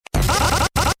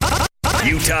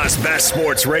Utah's best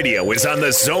sports radio is on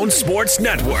the Zone Sports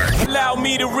Network. Allow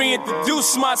me to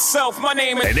reintroduce myself. My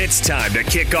name is... And it's time to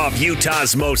kick off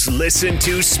Utah's most listened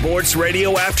to sports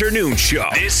radio afternoon show.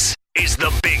 This is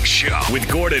The Big Show with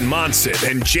Gordon Monson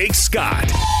and Jake Scott.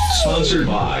 Sponsored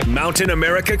by Mountain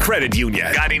America Credit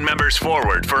Union, guiding members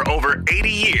forward for over 80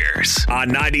 years. On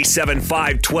 97.5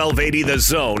 1280 The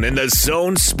Zone and the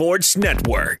Zone Sports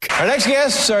Network. Our next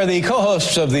guests are the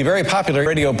co-hosts of the very popular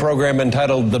radio program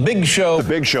entitled The Big Show. The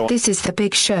Big Show. This is The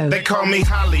Big Show. They call me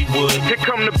Hollywood. Here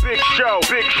come the Big Show.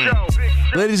 Big Show. Big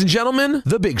Show. Ladies and gentlemen,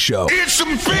 The Big Show. It's a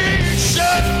big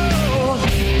show.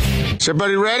 Is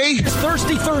everybody ready? It's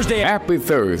Thirsty Thursday. Happy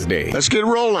Thursday. Let's get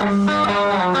rolling.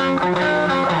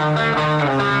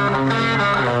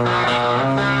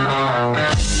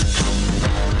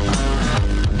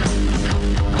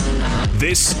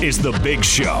 This is The Big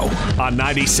Show on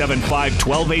 97.5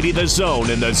 1280 The Zone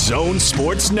and the Zone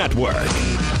Sports Network.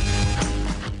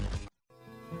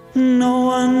 No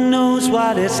one knows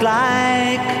what it's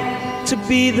like to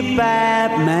be the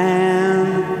bad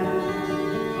man,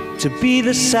 to be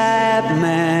the sad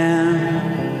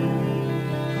man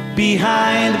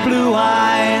behind blue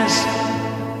eyes.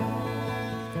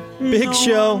 Big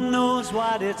Show.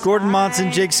 Gordon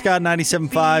Monson, Jake Scott,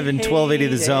 97.5 and 1280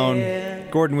 The Zone.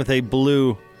 Gordon with a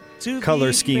blue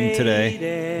color scheme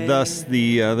today. Thus,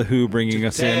 the Who bringing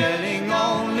us in.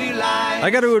 I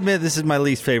got to admit, this is my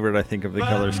least favorite, I think, of the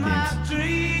color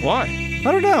schemes. Why?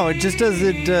 I don't know. It just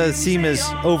doesn't seem as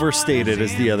overstated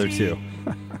as the other two.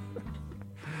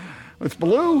 It's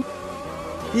blue.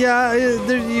 Yeah,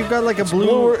 you've got like a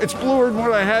blue. It's bluer than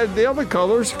what I had the other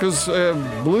colors because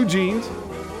blue jeans,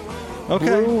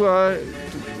 okay, blue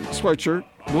sweatshirt,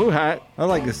 blue hat. I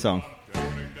like this song.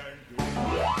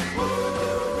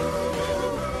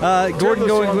 Gordon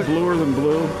going with bluer than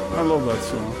blue. I love that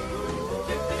song.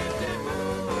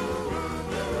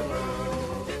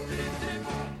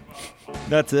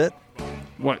 That's it.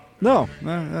 What? No.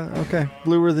 Okay.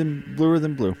 Bluer than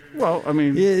blue. Well, I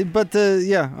mean, yeah, but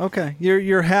okay.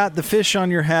 Your hat, the fish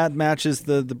on your hat matches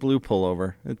the blue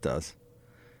pullover. It does.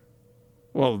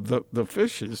 Well, the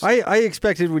fish is. I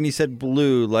expected when you said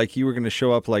blue, like you were going to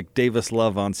show up like Davis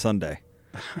Love on Sunday.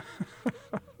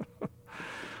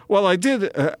 Well, I did.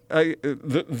 The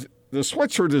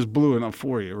sweatshirt is blue enough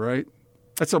for you, right?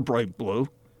 That's a bright blue.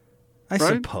 I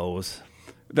suppose.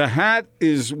 The hat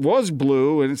was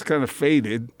blue and it's kind of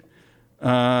faded,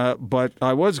 but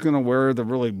I was going to wear the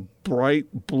really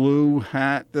bright blue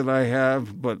hat that I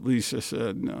have, but Lisa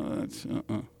said, no, that's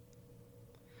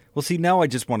Well, see, now I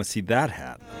just want to see that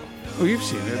hat. Oh, you've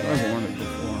seen it. I've worn it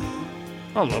before.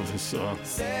 I love this song.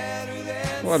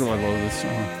 Why do I love this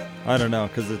song? I don't know,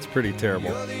 because it's pretty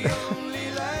terrible.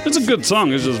 It's a good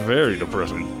song. It's just very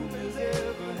depressing.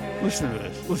 Listen to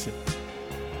this. Listen.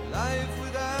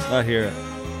 I hear it.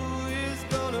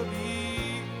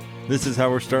 This is how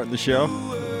we're starting the show?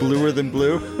 Bluer than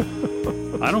blue?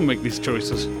 I don't make these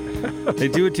choices. They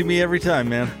do it to me every time,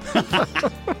 man.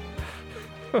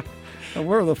 And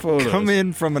where are the photos? Come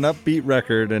in from an upbeat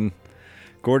record, and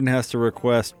Gordon has to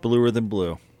request Bluer than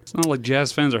blue. It's not like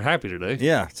Jazz fans are happy today.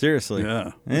 Yeah, seriously.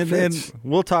 Yeah. And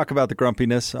we'll talk about the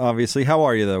grumpiness, obviously. How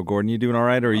are you, though, Gordon? You doing all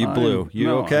right, or are you blue?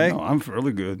 Okay? No, I'm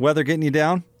fairly good. Weather getting you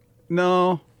down?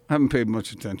 No, I haven't paid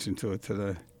much attention to it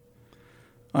today.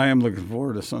 I am looking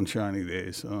forward to sunshiny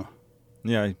days. So.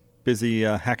 Yeah, busy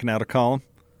hacking out a column?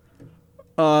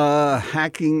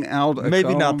 Hacking out a column?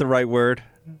 Maybe not the right word.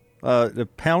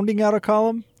 Pounding out a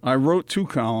column? I wrote 2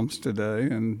 columns today,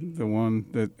 and the one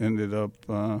that ended up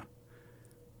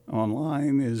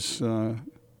online is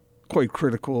quite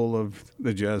critical of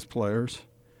the Jazz players.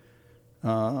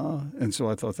 And so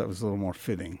I thought that was a little more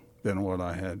fitting than what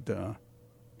I had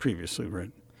previously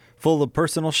written. Full of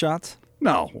personal shots?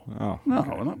 No. Oh, no,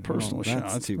 okay. not personal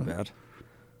shots. That's too bad.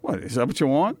 What, is that what you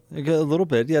want? A little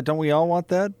bit. Yeah, don't we all want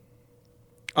that?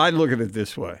 I look at it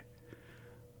this way.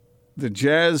 The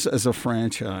Jazz as a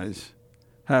franchise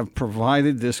have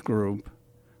provided this group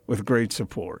with great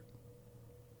support.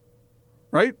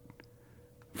 Right?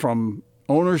 From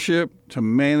ownership to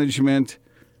management,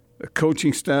 the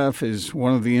coaching staff is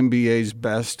one of the NBA's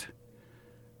best.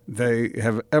 They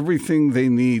have everything they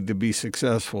need to be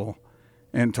successful.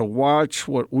 And to watch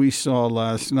what we saw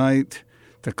last night,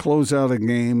 to close out a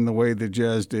game the way the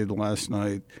Jazz did last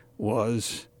night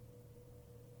was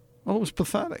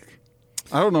pathetic.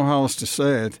 I don't know how else to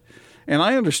say it. And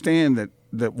I understand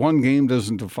that one game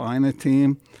doesn't define a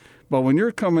team, but when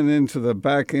you're coming into the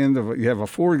back end of it, you have a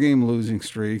 4-game losing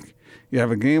streak, you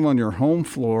have a game on your home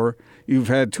floor, you've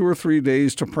had 2 or 3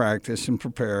 days to practice and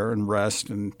prepare and rest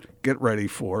and get ready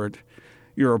for it.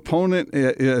 Your opponent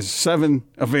has 7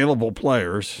 available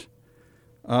players.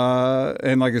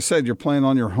 And like I said, you're playing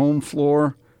on your home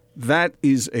floor. That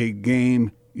is a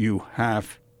game you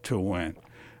have to win.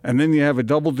 And then you have a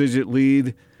double-digit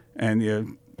lead, and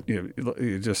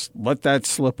you just let that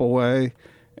slip away.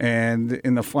 And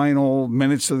in the final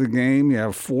minutes of the game, you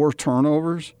have 4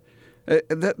 turnovers.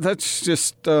 That's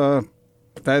just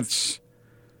that's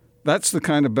the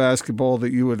kind of basketball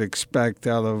that you would expect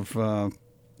out of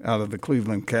the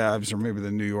Cleveland Cavs or maybe the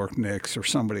New York Knicks or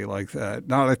somebody like that.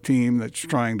 Not a team that's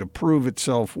trying to prove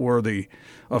itself worthy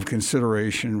of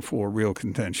consideration for real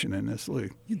contention in this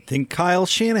league. You'd think Kyle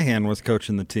Shanahan was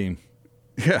coaching the team.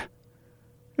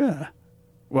 Yeah.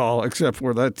 Well, except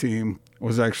for that team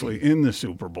was actually in the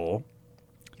Super Bowl.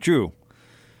 True.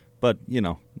 But,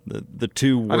 the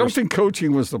two worst. I don't think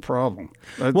coaching was the problem.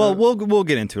 Well, we'll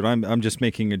get into it. I'm just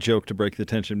making a joke to break the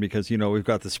tension because, we've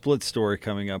got the split story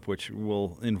coming up, which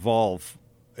will involve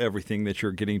everything that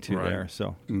you're getting to there.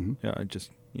 So, yeah,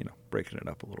 just, breaking it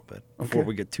up a little bit before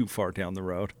we get too far down the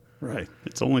road. Right.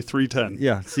 It's only 3:10.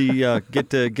 Yeah. See,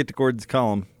 get to Gordon's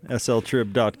column,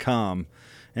 sltrib.com,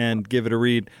 and give it a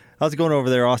read. How's it going over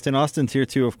there, Austin? Austin's here,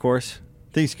 too, of course.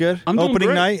 Things good? I'm doing Opening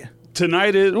great. night?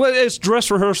 Tonight it's dress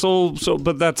rehearsal,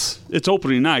 but it's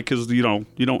opening night because you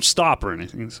don't stop or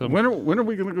anything. So when are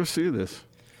we going to go see this?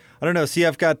 I don't know. See,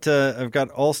 I've got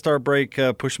All-Star break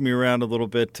pushing me around a little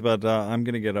bit, but I'm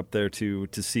going to get up there to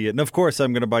see it. And of course,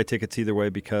 I'm going to buy tickets either way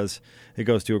because it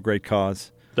goes to a great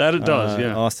cause. That it does,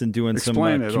 yeah. Austin doing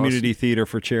Explain some community theater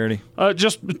for charity.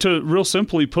 Just to real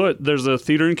simply put, there's a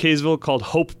theater in Kaysville called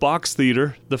Hope Box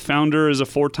Theater. The founder is a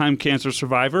 4-time cancer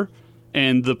survivor.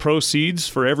 And the proceeds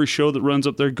for every show that runs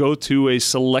up there go to a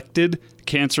selected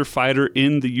cancer fighter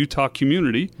in the Utah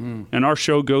community. And our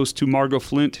show goes to Margot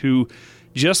Flint, who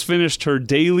just finished her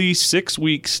 6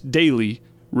 weeks daily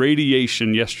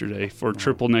radiation yesterday for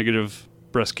triple-negative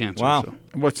breast cancer. Wow. So.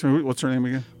 What's her name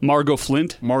again? Margot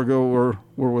Flint. Margot, we're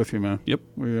with you, man. Yep.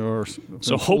 We are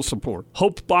So full support.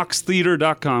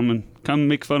 HopeBoxTheater.com and come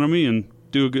make fun of me and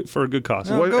do for a good cause.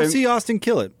 Go see Austin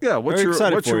kill it. Yeah, what's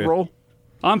your role?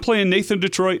 I'm playing Nathan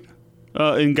Detroit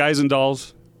in Guys and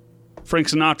Dolls. Frank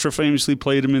Sinatra famously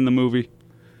played him in the movie.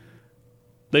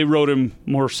 They wrote him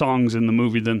more songs in the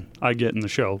movie than I get in the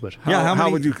show. But how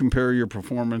would you compare your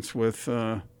performance with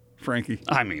Frankie?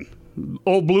 I mean,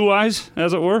 old Blue Eyes,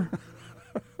 as it were.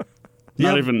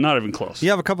 Not even close. You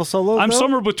have a couple solos. I'm though?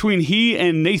 somewhere between he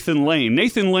and Nathan Lane.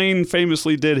 Nathan Lane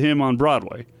famously did him on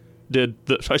Broadway. Let me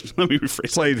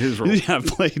rephrase. Played his role. Yeah,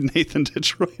 played Nathan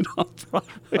Detroit on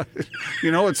Broadway.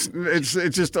 It's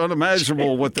just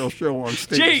unimaginable what they'll show on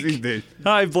stage these days.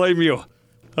 I blame you.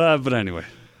 But anyway,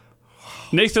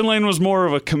 Nathan Lane was more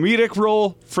of a comedic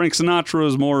role. Frank Sinatra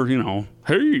was more,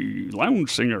 hey, lounge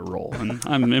singer role, and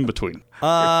I'm in between.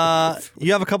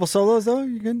 You have a couple solos though.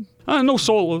 You can. No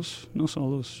solos.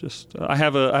 Just I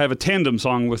have a tandem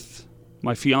song with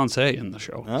my fiance in the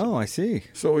show. Oh, I see.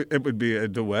 So it would be a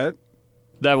duet?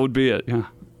 That would be it, yeah.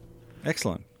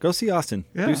 Excellent. Go see Austin.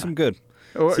 Yeah. Do some good.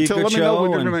 Let me know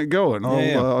when you're going to go, and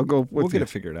I'll go with you. We'll get it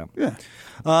figured out.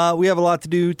 Yeah. We have a lot to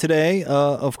do today.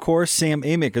 Of course, Sam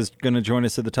Amick is going to join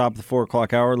us at the top of the 4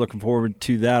 o'clock hour. Looking forward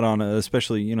to that on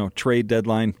especially, trade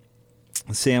deadline.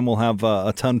 Sam will have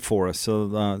a ton for us,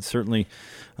 so certainly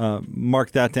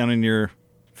mark that down in your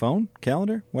phone,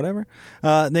 calendar, whatever.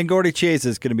 Then Gordy Chase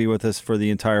is going to be with us for the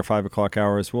entire 5 o'clock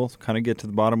hours. We'll kind of get to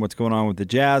the bottom of what's going on with the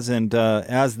Jazz. And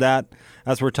as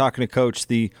we're talking to Coach,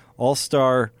 the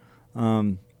All-Star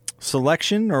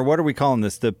selection, or what are we calling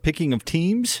this? The picking of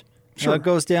teams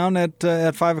goes down at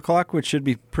 5 o'clock, which should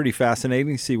be pretty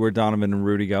fascinating to see where Donovan and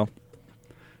Rudy go.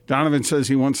 Donovan says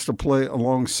he wants to play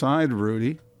alongside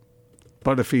Rudy,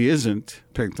 but if he isn't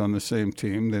picked on the same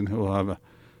team, then he'll have a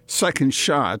second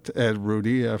shot at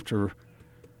Rudy after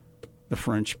the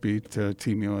French beat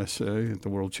Team USA at the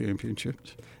World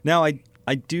Championships. Now,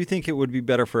 I do think it would be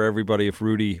better for everybody if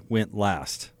Rudy went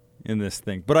last in this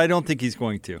thing, but I don't think he's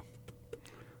going to.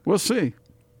 We'll see.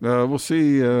 We'll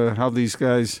see how these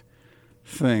guys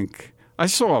think. I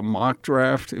saw a mock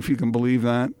draft, if you can believe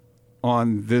that,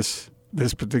 on this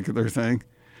particular thing,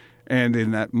 and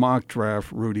in that mock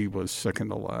draft, Rudy was second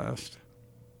to last.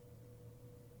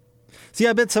 See,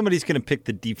 I bet somebody's going to pick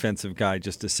the defensive guy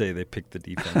just to say they picked the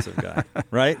defensive guy,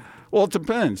 right? Well, it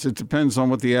depends. It depends on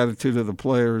what the attitude of the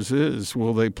players is.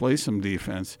 Will they play some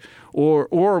defense? Or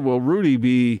will Rudy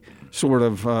be sort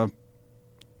of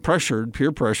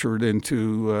peer pressured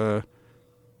into,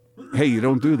 hey, you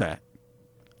don't do that.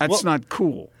 That's not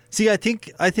cool. See, I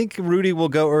think Rudy will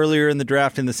go earlier in the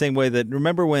draft in the same way that,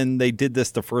 remember when they did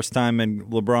this the first time and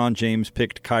LeBron James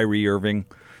picked Kyrie Irving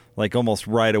like almost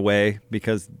right away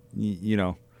because,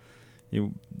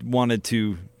 you wanted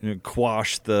to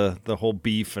quash the whole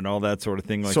beef and all that sort of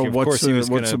thing. Like, so of course he was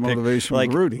going what's to the pick, motivation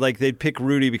with Rudy? Like they'd pick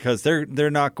Rudy because they're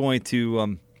not going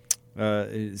to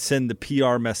send the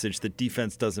PR message that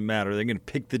defense doesn't matter. They're going to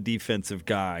pick the defensive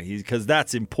guy because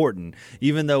that's important,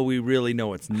 even though we really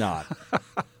know it's not.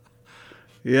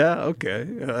 Yeah, okay.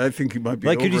 I think you might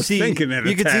be could you see, overthinking it.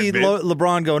 You could see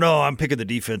LeBron go, "No, I'm picking the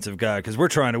defensive guy because we're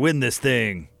trying to win this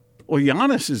thing." Well,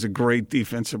 Giannis is a great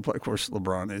defensive player. Of course,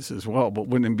 LeBron is as well. But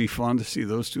wouldn't it be fun to see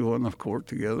those two on the court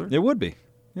together? It would be,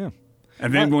 yeah.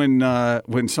 And then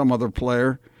when some other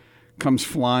player comes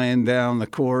flying down the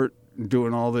court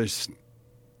doing all this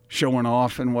showing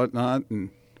off and whatnot, and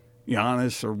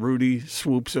Giannis or Rudy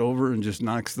swoops over and just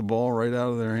knocks the ball right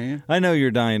out of their hand. I know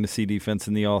you're dying to see defense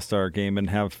in the All-Star game and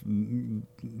have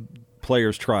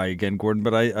players try again, Gordon,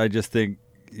 but I just think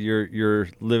you're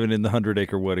living in the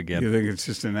 100-acre wood again. You think it's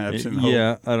just an absent hope?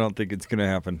 Yeah, I don't think it's going to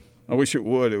happen. I wish it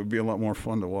would. It would be a lot more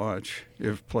fun to watch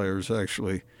if players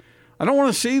actually – I don't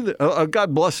want to see –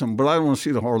 God bless them, but I don't want to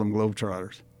see the Harlem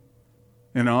Globetrotters.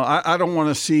 You know, I don't want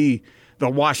to see the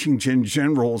Washington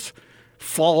Generals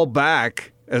fall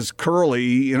back as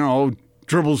Curly,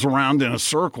 dribbles around in a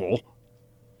circle.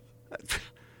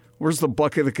 Where's the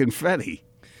bucket of confetti?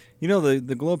 The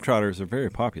Globetrotters are very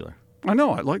popular. I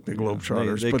know. I like the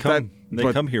Globetrotters.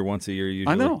 They come here once a year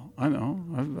usually. I know. I've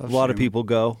a lot of people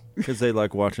go because they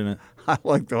like watching it. I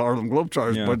like the Harlem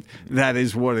Globetrotters, but that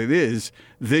is what it is.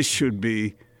 This should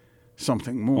be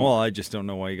something more. Well, I just don't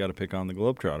know why you got to pick on the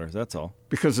Globetrotters. That's all.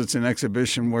 Because it's an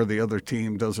exhibition where the other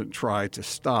team doesn't try to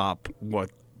stop what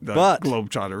the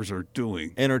Globetrotters are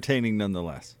doing. Entertaining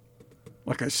nonetheless.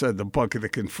 Like I said, the bucket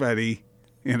of confetti.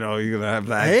 You're going to have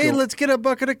that. Hey, let's get a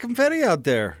bucket of confetti out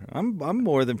there. I'm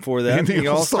more than for that. In the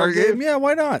All-Star game? Yeah,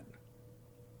 why not?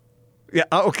 Yeah,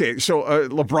 okay. So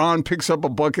LeBron picks up a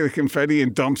bucket of confetti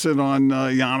and dumps it on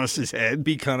Giannis's head.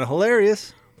 Be kind of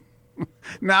hilarious.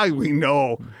 Now we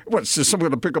know. What's just someone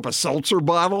going to pick up a seltzer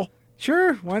bottle?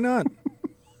 Sure, why not?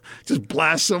 Just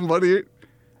blast somebody.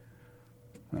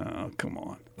 Oh, come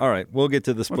on. All right, we'll get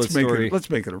to the split story. Let's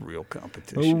make it a real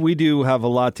competition. We do have a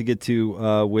lot to get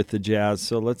to with the Jazz,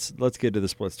 so let's get to the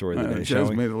split story today, the shall Jazz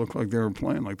we? made it look like they were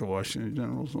playing like the Washington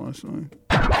Generals last night.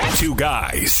 Two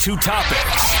guys, two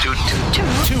topics,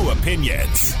 two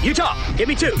opinions. Utah, give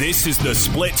me two. This is the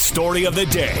split story of the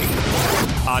day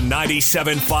on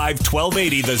 97.5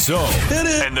 1280 The Zone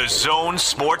and The Zone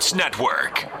Sports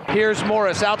Network. Here's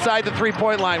Morris outside the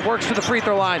three-point line, works to the free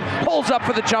throw line, pulls up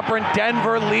for the jumper, and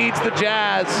Denver leads the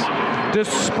Jazz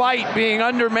despite being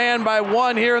undermanned by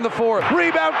one here in the fourth.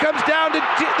 Rebound comes down to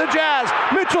the Jazz.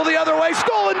 Mitchell the other way,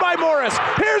 stolen by Morris.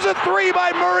 Here's a three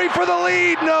by Murray for the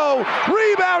lead. No.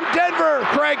 Rebound Denver.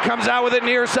 Craig comes out with it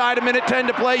near side. 1:10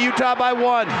 to play. Utah by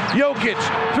one. Jokic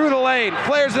through the lane,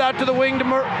 flares it out to the wing to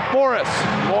Morris.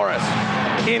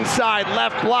 Inside,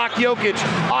 left block, Jokic.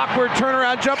 Awkward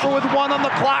turnaround jumper with one on the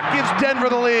clock gives Denver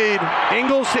the lead.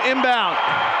 Ingles to inbound.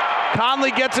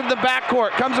 Conley gets him to the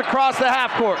backcourt, comes across the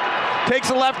half court, takes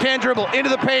a left-hand dribble into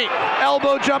the paint.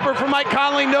 Elbow jumper for Mike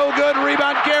Conley, no good.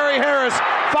 Rebound, Gary Harris.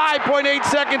 5.8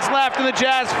 seconds left in the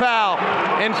Jazz foul.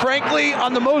 And frankly,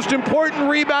 on the most important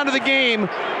rebound of the game,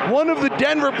 one of the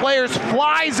Denver players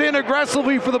flies in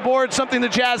aggressively for the board, something the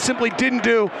Jazz simply didn't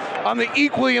do on the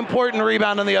equally important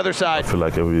rebound on the other side. I feel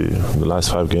like the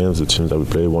last 5 games, the teams that we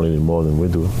play wanted it more than we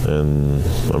do. And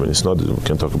I mean, it's not that we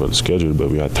can talk about the schedule, but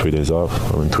we had 3 days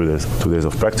off. I mean, 2 days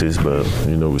of practice, but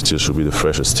we still should be the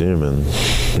freshest team, and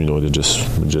they're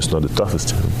just not the toughest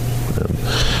team.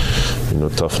 And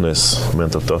toughness,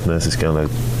 mental toughness is kind of like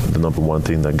the number one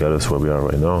thing that got us where we are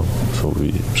right now. So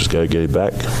we just gotta get it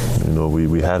back.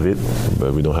 We have it,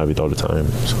 but we don't have it all the time.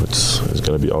 So it's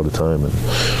gotta be all the time, and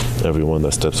everyone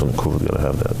that steps on the court gotta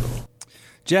have that.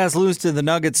 Jazz lose to the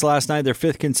Nuggets last night, their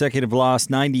 5th consecutive loss,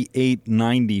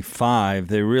 98-95.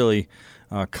 They really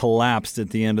collapsed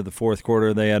at the end of the fourth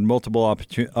quarter. They had multiple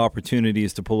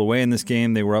opportunities to pull away in this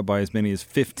game. They were up by as many as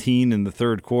 15 in the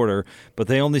third quarter, but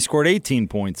they only scored 18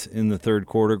 points in the third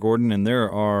quarter, Gordon, and there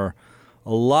are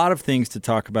a lot of things to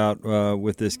talk about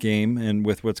with this game and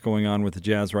with what's going on with the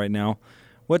Jazz right now.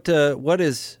 What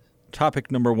is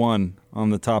topic number one on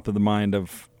the top of the mind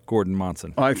of Gordon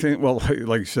Monson? I think, well,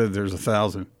 like you said, there's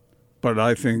 1,000. But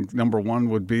I think number one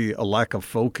would be a lack of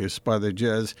focus by the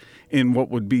Jazz in what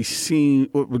would be seen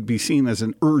as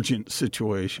an urgent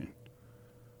situation.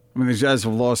 I mean, the Jazz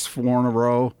have lost 4 in a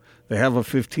row. They have a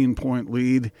 15-point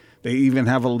lead. They even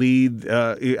have a lead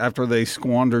after they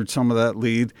squandered some of that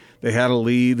lead. They had a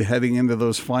lead heading into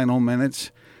those final minutes,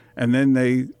 and then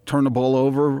they turn the ball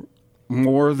over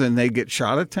more than they get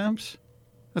shot attempts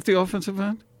at the offensive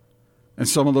end. And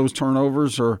some of those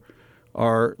turnovers are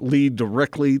lead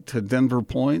directly to Denver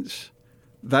points,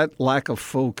 that lack of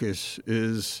focus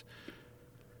is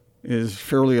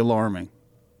fairly alarming.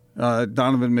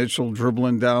 Donovan Mitchell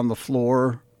dribbling down the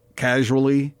floor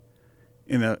casually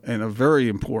in a very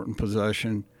important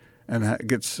possession, and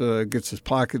gets his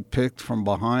pocket picked from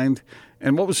behind.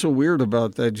 And what was so weird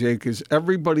about that, Jake, is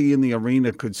everybody in the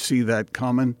arena could see that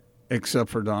coming except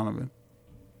for Donovan.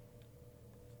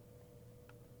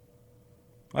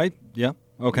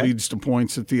 Okay. Leads to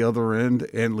points at the other end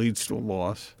and leads to a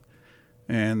loss.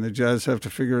 And the Jazz have to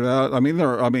figure it out. I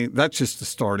mean, that's just the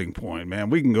starting point, man.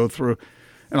 We can go through.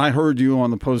 And I heard you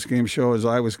on the post-game show as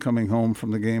I was coming home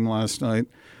from the game last night,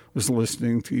 was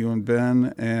listening to you and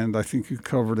Ben, and I think you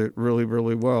covered it really,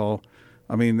 really well.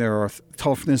 I mean, there are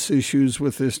toughness issues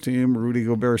with this team. Rudy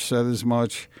Gobert said as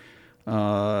much.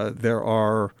 There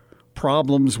are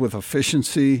problems with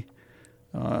efficiency.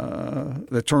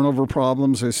 The turnover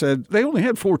problems. They said they only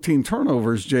had 14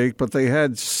 turnovers, Jake, but they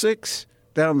had 6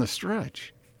 down the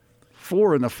stretch.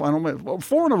 4 in the final minute. Well,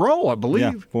 4 in a row, I believe.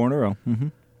 Yeah, 4 in a row. Mm-hmm.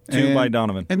 2 by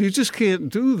Donovan. And you just can't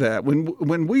do that.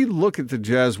 When we look at the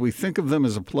Jazz, we think of them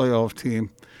as a playoff team.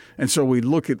 And so we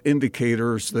look at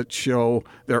indicators that show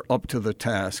they're up to the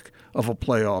task of a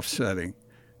playoff setting.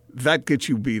 That gets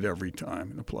you beat every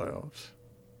time in the playoffs.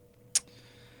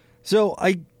 So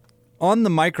on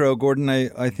the micro, Gordon,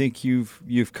 I think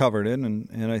you've covered it,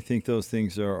 and I think those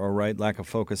things are right. Lack of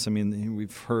focus. I mean,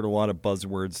 we've heard a lot of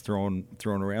buzzwords thrown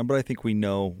around, but I think we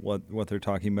know what they're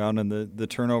talking about. And the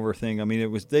turnover thing, I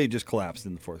mean, they just collapsed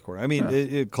in the fourth quarter. I mean,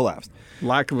 it collapsed.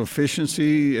 Lack of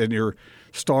efficiency, and your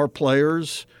star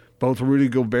players, both Rudy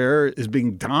Gobert, is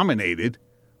being dominated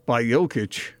by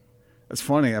Jokic. That's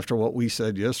funny after what we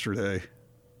said yesterday.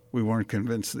 We weren't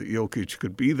convinced that Jokic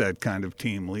could be that kind of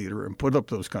team leader and put up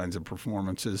those kinds of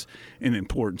performances in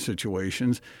important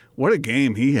situations. What a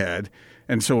game he had.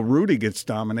 And so Rudy gets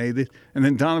dominated, and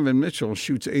then Donovan Mitchell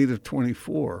shoots 8 of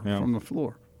 24 from the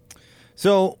floor.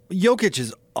 So Jokic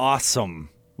is awesome.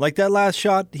 Like that last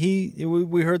shot,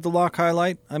 we heard the lock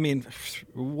highlight. I mean,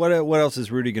 what else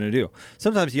is Rudy going to do?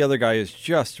 Sometimes the other guy is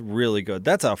just really good.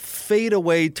 That's a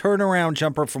fadeaway turnaround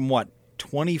jumper from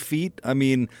 20 feet? I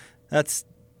mean, it's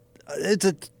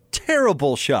a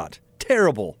terrible shot.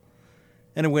 Terrible.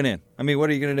 And it went in. I mean, what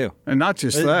are you going to do? And not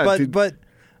just that. But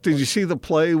did you see the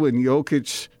play when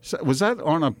Jokic was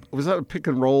that a pick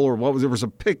and roll or what was it? There was a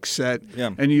pick set. Yeah.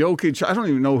 And Jokic, I don't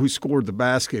even know who scored the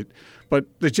basket, but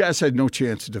the Jazz had no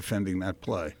chance of defending that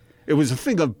play. It was a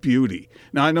thing of beauty.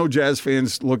 Now I know Jazz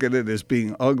fans look at it as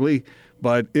being ugly,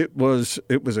 but it was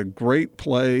a great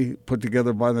play put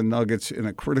together by the Nuggets in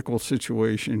a critical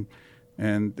situation.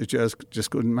 And the Jazz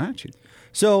just couldn't match it.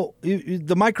 So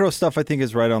the micro stuff, I think,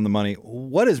 is right on the money.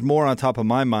 What is more on top of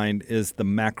my mind is the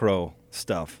macro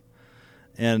stuff.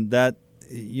 And that,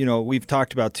 we've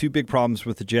talked about 2 big problems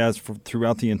with the Jazz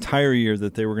throughout the entire year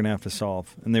that they were going to have to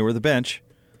solve. And they were the bench,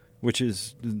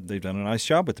 they've done a nice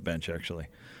job with the bench, actually.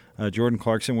 Jordan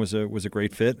Clarkson was a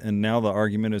great fit, and now the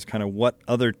argument is kind of what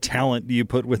other talent do you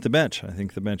put with the bench? I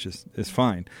think the bench is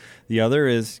fine. The other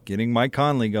is getting Mike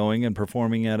Conley going and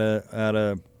performing at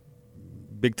a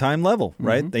big time level,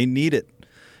 right? Mm-hmm. They need it,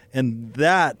 and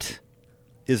that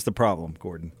is the problem,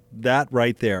 Gordon. That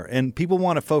right there, and people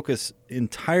want to focus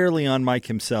entirely on Mike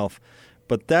himself,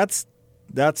 but that's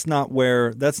not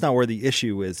where the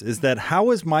issue is. Is that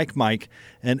how is Mike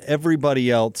and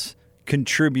everybody else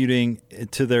contributing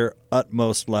to their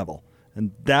utmost level?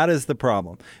 And that is the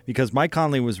problem, because Mike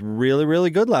Conley was really, really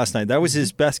good last night. That was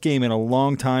his best game in a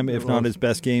long time, if not his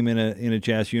best game in a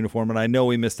Jazz uniform. And I know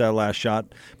he missed that last shot,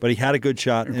 but he had a good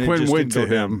shot. And Quinn it just went didn't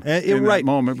to go him in that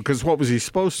moment, because what was he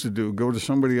supposed to do? Go to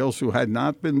somebody else who had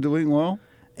not been doing well?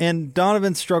 And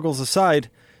Donovan's struggles aside,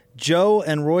 Joe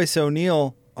and Royce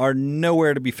O'Neal are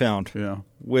nowhere to be found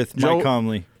with Mike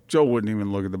Conley. Joe wouldn't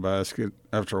even look at the basket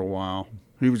after a while.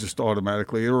 He was just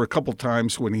automatically. There were a couple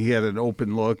times when he had an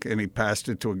open look and he passed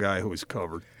it to a guy who was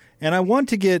covered. And I want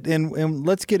to get in, and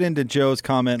let's get into Joe's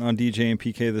comment on DJ and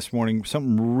PK this morning.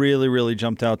 Something really, really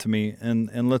jumped out to me,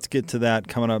 and let's get to that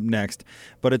coming up next.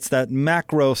 But it's that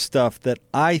macro stuff that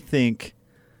I think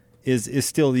is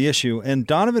still the issue. And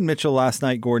Donovan Mitchell last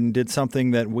night, Gordon, did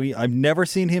something that I've never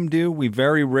seen him do. We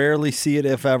very rarely see it,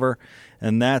 if ever.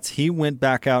 And that's he went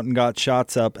back out and got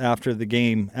shots up after the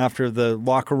game, after the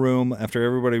locker room, after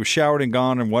everybody was showered and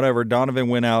gone and whatever. Donovan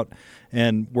went out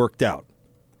and worked out.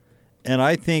 And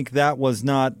I think that was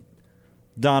not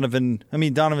Donovan. I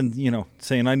mean, Donovan,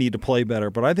 saying I need to play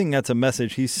better. But I think that's a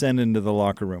message he's sending to the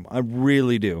locker room. I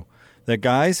really do. That,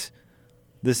 guys,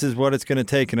 this is what it's going to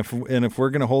take. And if we're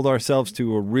going to hold ourselves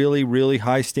to a really, really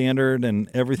high standard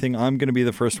and everything, I'm going to be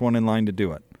the first one in line to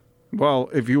do it. Well,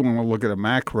 if you want to look at a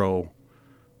macro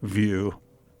view,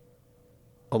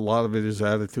 a lot of it is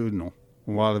attitudinal.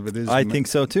 A lot of it is. I think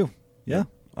so too. Yeah,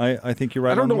 I think you're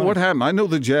right. I don't know what happened. I know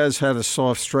the Jazz had a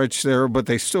soft stretch there, but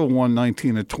they still won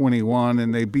 19-21,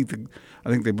 and they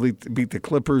beat the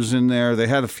Clippers in there. They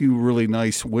had a few really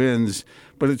nice wins,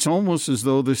 but it's almost as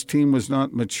though this team was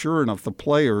not mature enough. The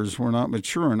players were not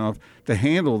mature enough to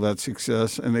handle that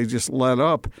success, and they just let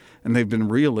up, and they've been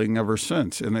reeling ever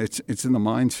since. And it's in the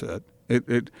mindset.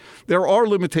 There are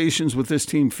limitations with this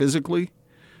team physically.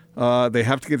 They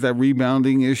have to get that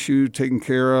rebounding issue taken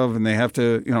care of, and they have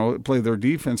to, play their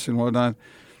defense and whatnot.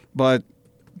 But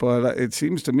it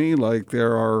seems to me like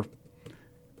there are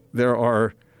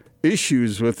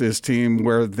issues with this team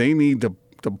where they need to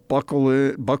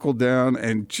buckle down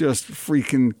and just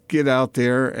freaking get out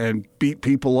there and beat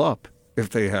people up if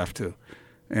they have to,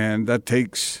 and that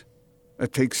takes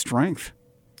strength.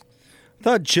 I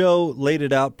thought Joe laid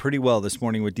it out pretty well this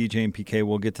morning with DJ and PK.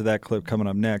 We'll get to that clip coming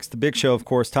up next. The Big Show, of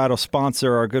course, title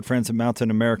sponsor, our good friends at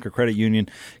Mountain America Credit Union.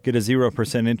 Get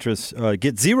 0%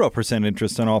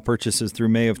 interest on all purchases through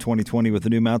May of 2020 with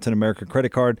the new Mountain America credit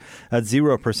card at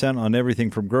 0% on everything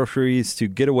from groceries to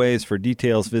getaways. For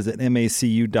details, visit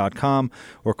macu.com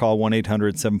or call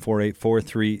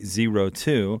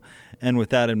 1-800-748-4302. And with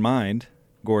that in mind,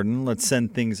 Gordon, let's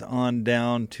send things on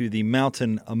down to the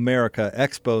Mountain America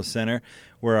Expo Center,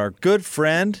 where our good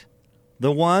friend,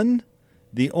 the one,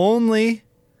 the only,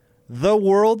 the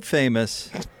world famous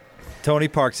Tony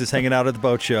Parks is hanging out at the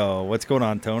boat show. What's going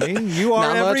on, Tony? You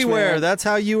are everywhere. That's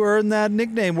how you earned that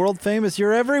nickname, world famous.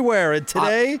 You're everywhere. And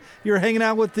today, you're hanging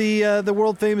out with the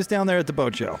world famous down there at the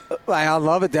boat show. I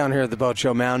love it down here at the boat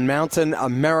show, man. Mountain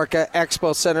America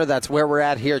Expo Center. That's where we're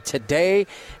at here today.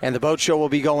 And the boat show will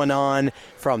be going on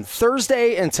from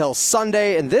Thursday until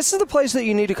Sunday. And this is the place that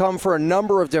you need to come for a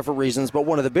number of different reasons. But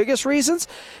one of the biggest reasons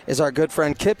is our good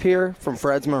friend Kip here from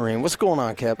Fred's Marine. What's going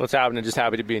on, Kip? What's happening? Just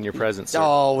happy to be in your presence, sir.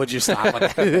 Oh, would you stop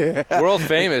with that? World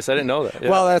famous. I didn't know that.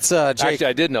 Yeah. Well, that's Jake. Actually,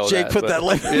 I did know Jake that. Put that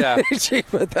label. Yeah. Jake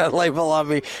put that label on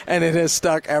me, and it has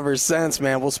stuck ever since,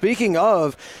 man. Well, speaking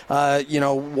of,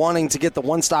 wanting to get the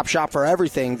one-stop shop for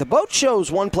everything, the boat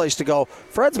show's one place to go.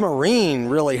 Fred's Marine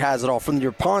really has it all, from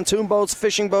your pontoon boats,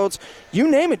 fishing boats,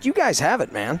 you name it. You guys have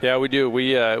it, man. Yeah, we do.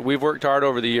 We've worked hard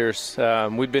over the years.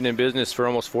 We've been in business for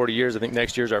almost 40 years. I think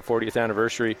next year's our 40th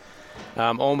anniversary.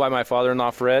 Owned by my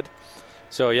father-in-law, Fred.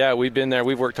 So, yeah, we've been there.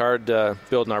 We've worked hard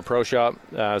building our pro shop,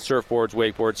 surfboards,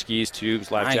 wakeboards, skis, tubes,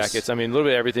 life jackets. I mean, a little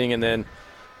bit of everything. And then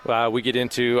we get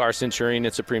into our Centurion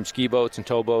and Supreme ski boats and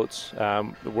tow boats.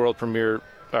 The world premiere,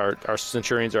 our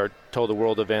Centurions are tow the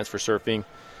world events for surfing.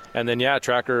 And then,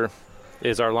 Tracker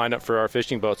is our lineup for our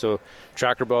fishing boats. So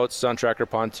tracker boats, sun tracker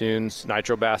pontoons,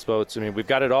 nitro bass boats. I mean, we've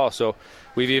got it all. So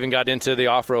we've even got into the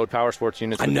off-road power sports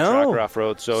units with the tracker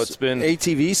off-road. So it's been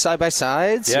ATVs,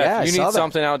 side-by-sides. Yeah, if you need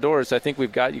something outdoors, I think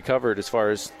we've got you covered as far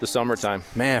as the summertime.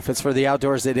 Man, if it's for the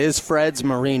outdoors, it is Fred's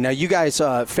Marine. Now, you guys,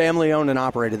 family-owned and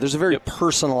operated. There's a very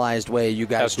personalized way you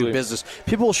guys do business.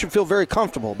 People should feel very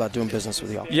comfortable about doing business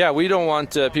with you all. Yeah, we don't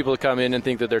want people to come in and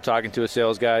think that they're talking to a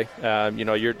sales guy.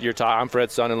 I'm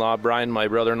Fred's son-in-law. Brian, my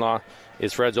brother-in-law,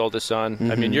 is Fred's oldest son.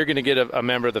 Mm-hmm. I mean, you're going to get a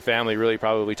member of the family really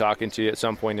probably talking to you at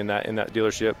some point in that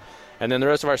dealership. And then the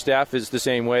rest of our staff is the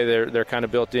same way. They're kind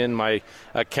of built in. My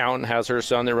accountant has her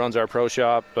son that runs our pro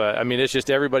shop. I mean, it's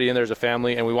just everybody in there is a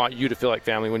family, and we want you to feel like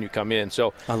family when you come in.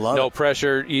 So no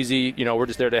pressure, easy. We're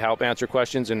just there to help answer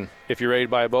questions. And if you're ready to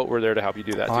buy a boat, we're there to help you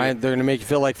do that, too. All right, they're going to make you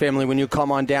feel like family when you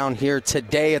come on down here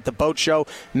today at the boat show,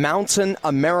 Mountain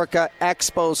America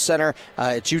Expo Center.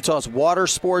 It's Utah's Water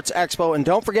Sports Expo. And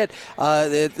don't forget,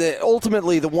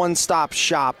 ultimately the one-stop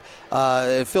shop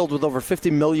filled with over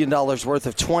 $50 million worth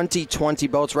of 2020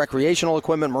 boats, recreational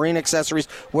equipment, marine accessories.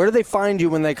 Where do they find you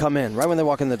when they come in, right when they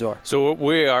walk in the door? So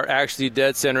we are actually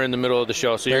dead center in the middle of the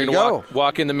show. So you're going to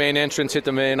walk in the main entrance, hit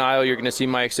the main aisle. You're going to see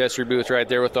my accessory booth right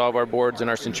there with all of our boards and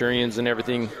our Centurions and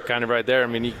everything kind of right there. I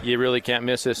mean, you really can't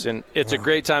miss this. And it's a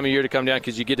great time of year to come down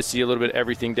because you get to see a little bit of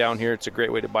everything down here. It's a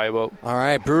great way to buy a boat. All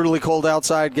right, brutally cold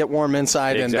outside, get warm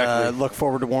inside, and look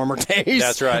forward to warmer days.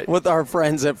 That's right. With our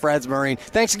friends at Fred's Marine.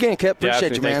 Thanks again, Kip.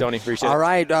 Appreciate you, man. Thanks, Tony. Appreciate it. All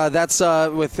right, that's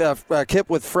with Kip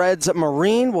with Fred's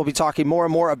Marine. We'll be talking more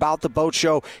and more about the boat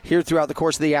show here throughout the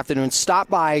course of the afternoon. Stop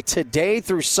by today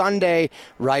through Sunday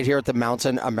right here at the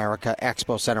Mountain America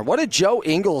Expo Center. What did Joe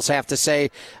Ingles have to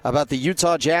say about the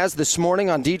Utah Jazz this morning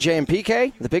on DJ and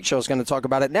PK? The Big Show is going to talk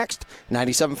about it next.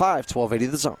 97.5, 1280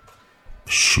 The Zone.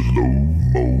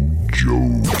 Slow-Mo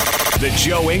Joe. The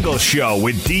Joe Ingles Show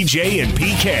with DJ and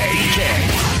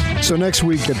PK. So next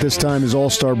week at this time is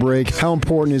All-Star break. How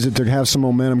important is it to have some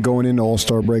momentum going into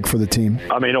All-Star break for the team?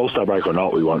 I mean, All-Star break or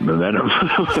not, we want momentum.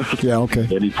 Yeah, okay.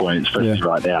 At any point, especially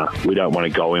right now. We don't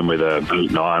want to go in with a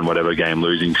 8-9, whatever game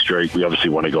losing streak. We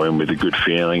obviously want to go in with a good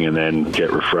feeling and then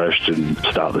get refreshed and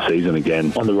start the season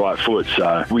again on the right foot.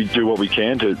 So we do what we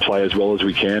can to play as well as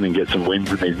we can and get some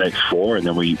wins in these next 4. And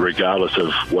then we, regardless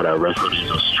of what our record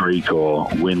is or streak or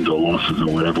wins or losses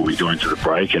or whatever, we go into the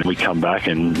break and we come back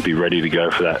and be ready to go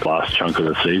for that last chunk of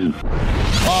the season.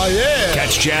 Oh, yeah.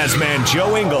 Catch Jazzman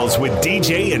Joe Ingles with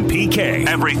DJ and PK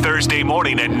every Thursday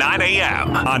morning at 9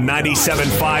 a.m. on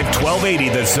 97.5 1280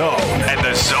 The Zone and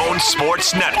The Zone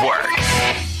Sports Network.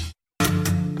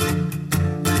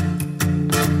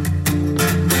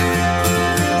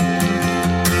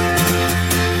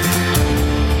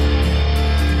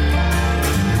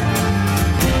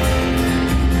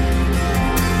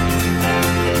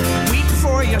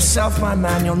 Yourself, my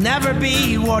man, you'll never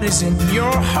be what is in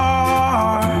your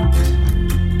heart.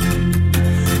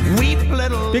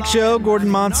 Big Show, Gordon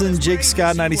Monson, Jake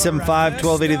Scott, 97.5,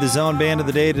 1280 The Zone. Band of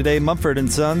the day today, Mumford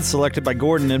 & Sons, selected by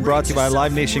Gordon and brought to you by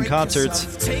Live Nation Concerts.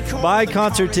 Buy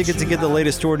concert tickets and get the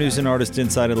latest tour news and artist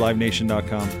insight at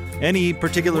livenation.com. Any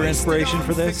particular inspiration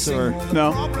for this, or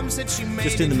no?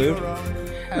 Just in the mood?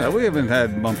 Yeah, we haven't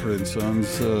had Mumford &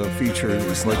 Sons featured in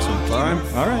quite some time.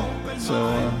 All right.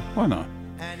 So why not?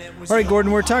 All right,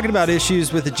 Gordon, we're talking about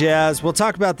issues with the Jazz. We'll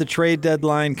talk about the trade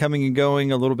deadline coming and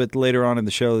going a little bit later on in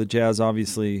the show. The Jazz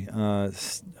obviously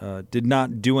did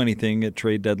not do anything at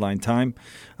trade deadline time,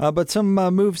 but some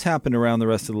moves happened around the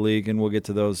rest of the league, and we'll get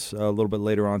to those a little bit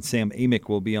later on. Sam Amick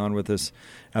will be on with us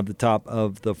at the top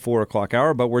of the 4 o'clock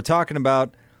hour, but we're talking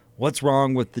about what's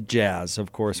wrong with the Jazz.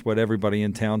 Of course, what everybody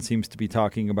in town seems to be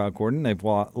talking about, Gordon. They've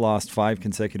lost 5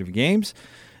 consecutive games.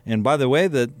 And by the way,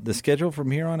 the schedule from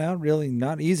here on out, really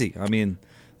not easy. I mean,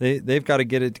 they've got to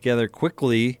get it together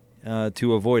quickly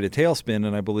to avoid a tailspin,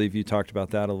 and I believe you talked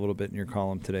about that a little bit in your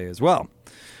column today as well.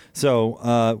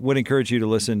 So would encourage you to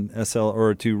listen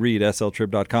to read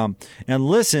sltrib.com and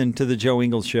listen to the Joe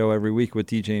Ingles Show every week with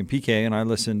DJ and PK. And I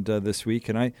listened this week,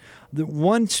 and the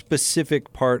one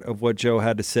specific part of what Joe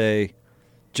had to say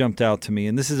jumped out to me,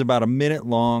 and this is about a minute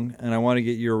long, and I want to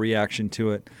get your reaction to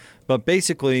it. But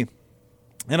basically,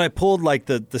 and I pulled like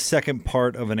the second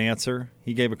part of an answer.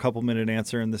 He gave a couple-minute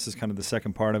answer, and this is kind of the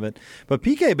second part of it. But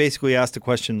PK basically asked a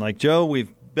question like, Joe,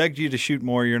 we've begged you to shoot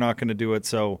more. You're not going to do it.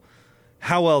 So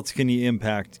how else can you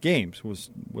impact games was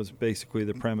basically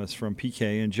the premise from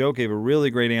PK. And Joe gave a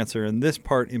really great answer. And this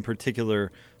part in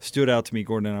particular stood out to me,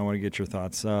 Gordon, and I want to get your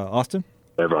thoughts. Austin?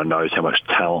 Everyone knows how much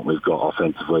talent we've got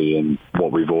offensively, and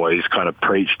what we've always kind of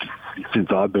preached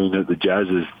since I've been at the Jazz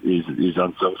is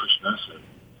unselfishness and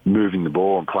moving the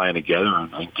ball and playing together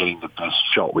and getting the best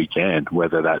shot we can,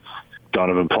 whether that's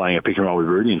Donovan playing a pick and roll with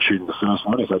Rudy and shooting the first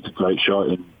one. If that's a great shot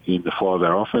in the flow of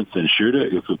our offense, then shoot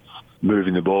it. If it's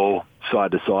moving the ball side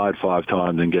to side 5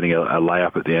 times and getting a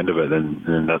layup at the end of it,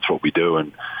 then that's what we do.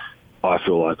 And I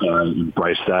feel like I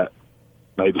embrace that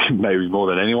maybe more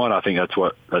than anyone. I think that's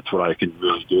what I can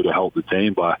really do to help the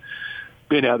team by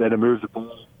being out there to move the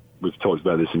ball. We've talked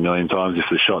about this a million times. If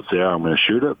the shot's there, I'm going to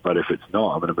shoot it. But if it's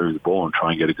not, I'm going to move the ball and try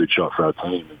and get a good shot for our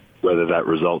team. Whether that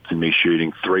results in me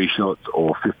shooting 3 shots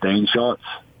or 15 shots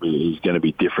is going to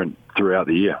be different throughout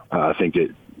the year. I think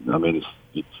it's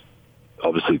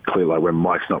obviously clear, like when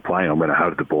Mike's not playing, I'm going to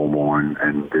have the ball more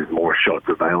and there's more shots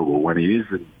available when he is.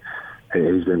 And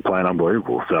he's been playing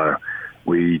unbelievable. So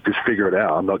we just figure it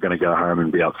out. I'm not going to go home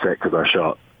and be upset because I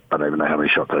shot. I don't even know how many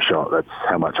shots I shot. That's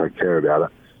how much I care about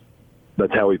it.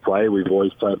 That's how we play. We've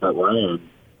always played that way, and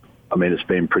I mean it's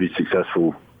been pretty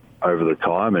successful over the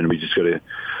time. And we just got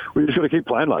to keep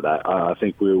playing like that. I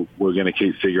think we're going to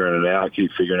keep figuring it out, keep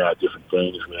figuring out different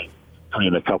things. We're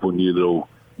playing a couple new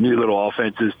little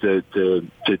offenses to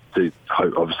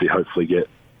hopefully get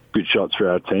good shots for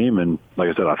our team. And like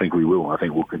I said, I think we will. I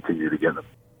think we'll continue to get them.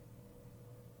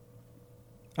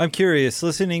 I'm curious.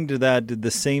 Listening to that, did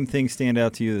the same thing stand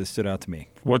out to you that stood out to me?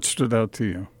 What stood out to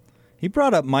you? He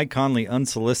brought up Mike Conley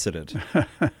unsolicited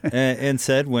and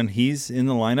said when he's in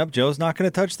the lineup, Joe's not going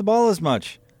to touch the ball as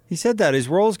much. He said that. His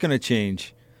role's going to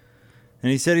change.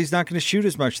 And he said he's not going to shoot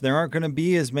as much. There aren't going to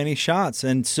be as many shots.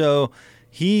 And so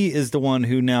he is the one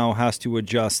who now has to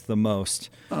adjust the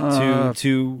most. And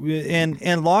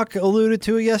Locke alluded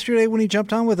to it yesterday when he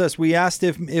jumped on with us. We asked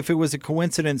if it was a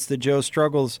coincidence that Joe's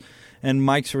struggles and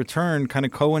Mike's return kind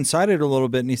of coincided a little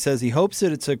bit. And he says he hopes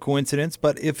that it's a coincidence,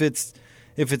 but if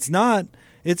it's not,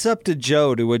 it's up to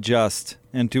Joe to adjust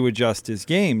and to adjust his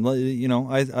game. You know,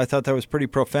 I thought that was pretty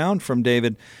profound from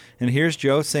David. And here's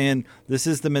Joe saying this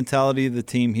is the mentality of the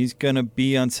team. He's going to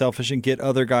be unselfish and get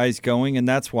other guys going, and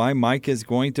that's why Mike is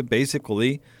going to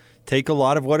basically take a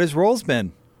lot of what his role's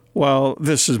been. Well,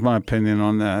 this is my opinion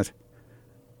on that.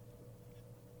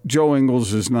 Joe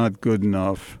Ingles is not good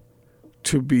enough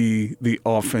to be the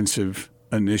offensive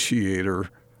initiator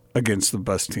against the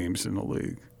best teams in the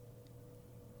league.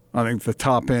 I think the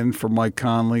top end for Mike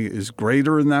Conley is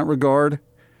greater in that regard,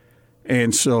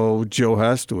 and so Joe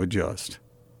has to adjust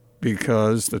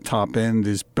because the top end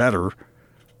is better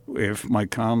if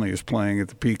Mike Conley is playing at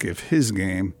the peak of his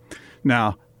game.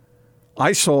 Now,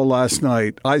 I saw last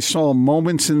night,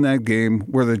 moments in that game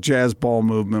where the Jazz ball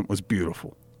movement was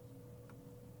beautiful.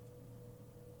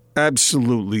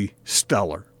 Absolutely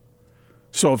stellar.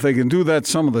 So if they can do that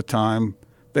some of the time,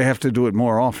 they have to do it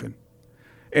more often.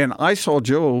 And I saw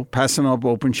Joe passing up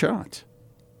open shots.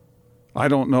 I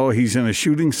don't know. He's in a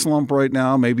shooting slump right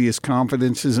now. Maybe his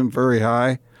confidence isn't very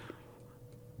high.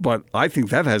 But I think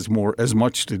that has as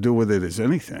much to do with it as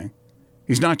anything.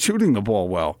 He's not shooting the ball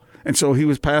well. And so he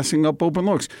was passing up open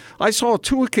looks. I saw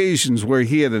 2 occasions where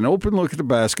he had an open look at the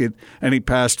basket and he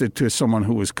passed it to someone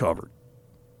who was covered.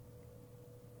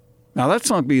 Now, that's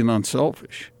not being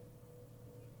unselfish.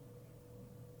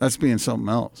 That's being something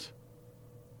else.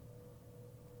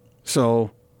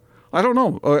 So, I don't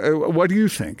know. What do you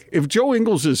think? If Joe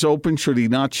Ingles is open, should he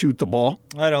not shoot the ball?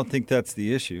 I don't think that's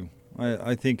the issue.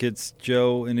 I think it's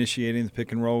Joe initiating the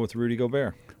pick and roll with Rudy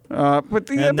Gobert. But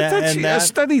a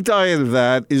steady diet of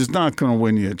that is not going to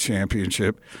win you a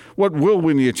championship. What will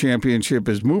win you a championship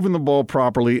is moving the ball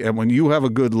properly, and when you have a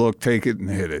good look, take it and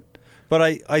hit it.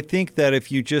 But I think that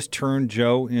if you just turn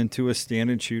Joe into a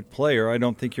stand-and-shoot player, I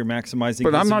don't think you're maximizing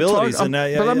his abilities. I'm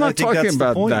not talking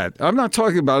about that. I'm not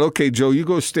talking about, okay, Joe, you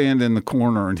go stand in the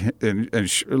corner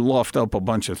and loft up a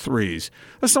bunch of threes.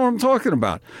 That's not what I'm talking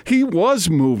about. He was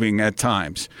moving at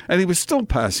times, and he was still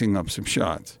passing up some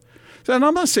shots. And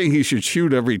I'm not saying he should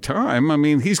shoot every time. I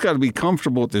mean, he's got to be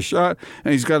comfortable with the shot,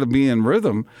 and he's got to be in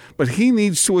rhythm. But he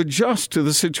needs to adjust to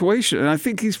the situation, and I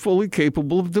think he's fully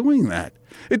capable of doing that.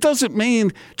 It doesn't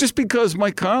mean just because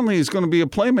Mike Conley is going to be a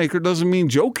playmaker doesn't mean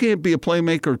Joe can't be a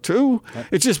playmaker too.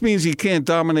 It just means he can't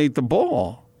dominate the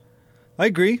ball. I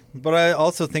agree, but I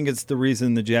also think it's the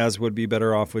reason the Jazz would be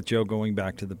better off with Joe going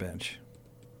back to the bench.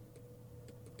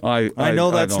 I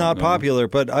know that's not know. popular,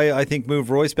 but I think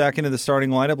move Royce back into the starting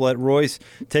lineup, let Royce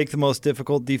take the most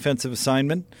difficult defensive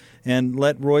assignment, and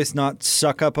let Royce not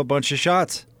suck up a bunch of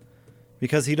shots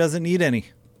because he doesn't need any.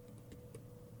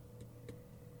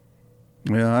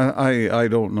 Yeah, I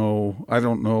don't know. I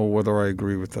don't know whether I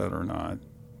agree with that or not.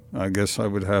 I guess I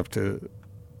would have to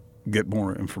get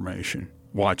more information,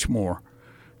 watch more,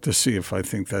 to see if I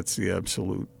think that's the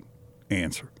absolute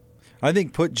answer. I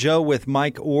think put Joe with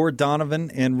Mike or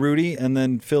Donovan and Rudy, and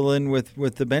then fill in with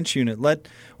the bench unit.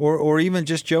 Or even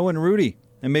just Joe and Rudy,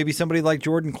 and maybe somebody like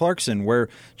Jordan Clarkson, where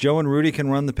Joe and Rudy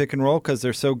can run the pick and roll because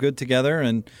they're so good together,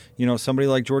 and somebody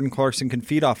like Jordan Clarkson can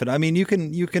feed off it. I mean, you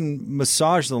can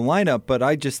massage the lineup, but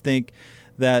I just think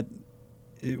that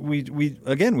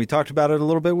we talked about it a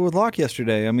little bit with Locke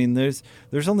yesterday. I mean, there's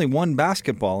only one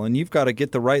basketball, and you've got to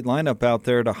get the right lineup out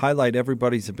there to highlight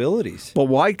everybody's abilities. But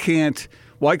why can't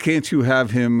you have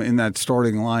him in that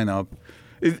starting lineup?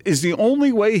 Is the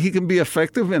only way he can be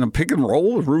effective in a pick and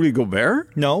roll with Rudy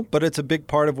Gobert? No, but it's a big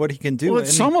part of what he can do. Well,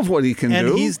 it's some of what he can do.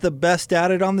 And he's the best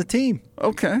at it on the team.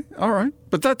 Okay, all right.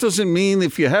 But that doesn't mean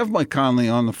if you have Mike Conley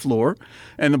on the floor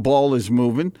and the ball is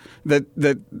moving, that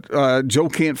Joe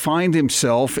can't find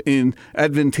himself in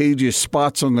advantageous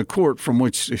spots on the court from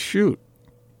which to shoot.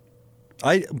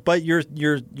 But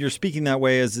you're speaking that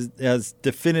way as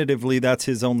definitively that's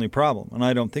his only problem, and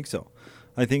I don't think so.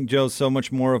 I think Joe's so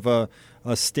much more of a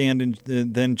stand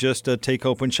than just a take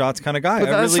open shots kind of guy. But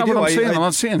that's really not what I'm saying. I'm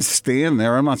not saying stand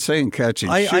there. I'm not saying catch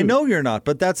and shoot. I know you're not,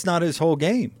 but that's not his whole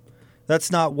game.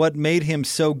 That's not what made him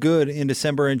so good in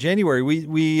December and January.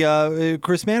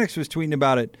 Chris Mannix was tweeting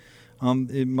about it.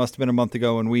 It must have been a month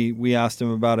ago, and we asked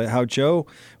him about it, how Joe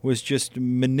was just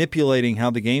manipulating how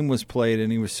the game was played,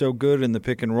 and he was so good in the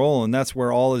pick and roll, and that's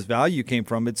where all his value came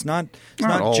from. It's not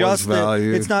just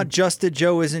that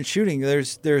Joe isn't shooting.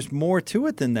 There's more to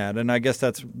it than that, and I guess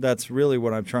that's really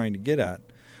what I'm trying to get at.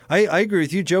 I agree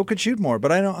with you. Joe could shoot more,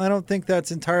 but I don't think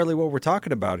that's entirely what we're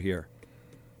talking about here.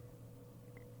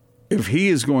 If he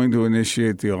is going to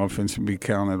initiate the offense and be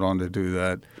counted on to do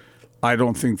that, I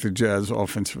don't think the Jazz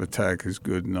offensive attack is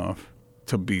good enough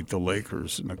to beat the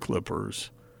Lakers and the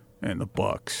Clippers and the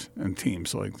Bucks and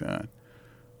teams like that.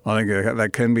 I think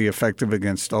that can be effective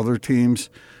against other teams,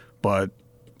 but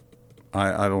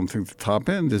I don't think the top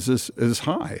end is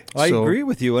high. I agree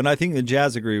with you, and I think the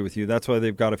Jazz agree with you. That's why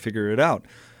they've got to figure it out.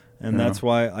 And that's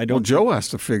why I don't. Well, Joe has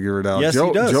to figure it out. Yes, Joe,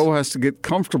 he does. Joe has to get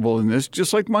comfortable in this,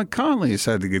 just like Mike Conley has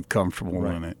had to get comfortable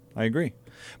in it. I agree.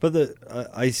 But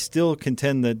I still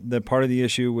contend that part of the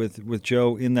issue with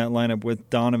Joe in that lineup with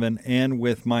Donovan and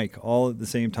with Mike all at the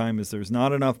same time is there's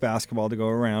not enough basketball to go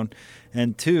around.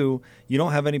 And two, you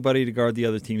don't have anybody to guard the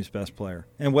other team's best player.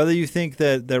 And whether you think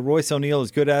that Royce O'Neal is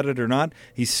good at it or not,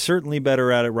 he's certainly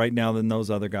better at it right now than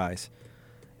those other guys.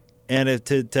 And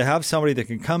to have somebody that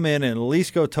can come in and at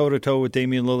least go toe-to-toe with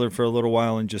Damian Lillard for a little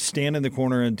while and just stand in the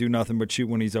corner and do nothing but shoot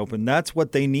when he's open, that's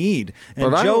what they need.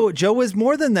 And Joe is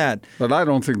more than that. But I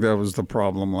don't think that was the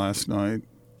problem last night.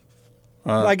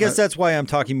 I guess that's why I'm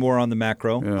talking more on the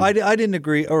macro. Yeah. I didn't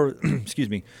agree, or excuse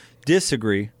me,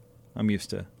 disagree. I'm used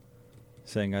to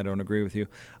saying I don't agree with you.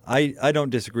 I don't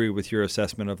disagree with your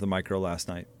assessment of the micro last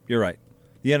night. You're right.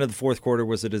 The end of the fourth quarter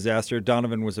was a disaster.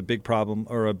 Donovan was a big problem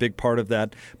or a big part of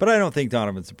that, but I don't think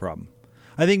Donovan's the problem.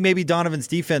 I think maybe Donovan's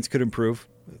defense could improve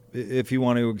if you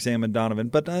want to examine Donovan.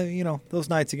 But, those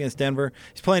nights against Denver,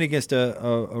 he's playing against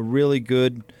a really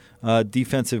good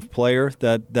defensive player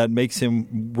that makes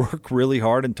him work really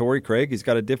hard. And Torrey Craig, he's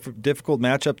got a difficult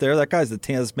matchup there. That guy's the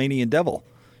Tasmanian devil.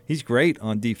 He's great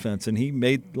on defense, and he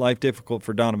made life difficult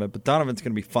for Donovan. But Donovan's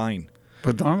going to be fine.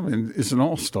 But Donovan is an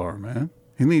all-star, man.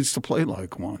 He needs to play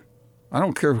like one. I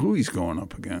don't care who he's going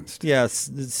up against. Yes,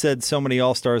 it said so many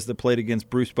all-stars that played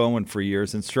against Bruce Bowen for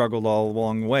years and struggled all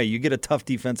along the way. You get a tough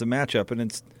defensive matchup,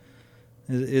 and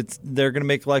they're going to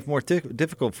make life more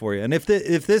difficult for you. And if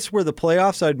this were the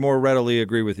playoffs, I'd more readily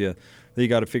agree with you that you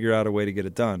got to figure out a way to get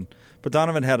it done. But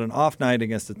Donovan had an off night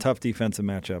against a tough defensive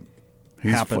matchup.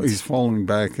 He's falling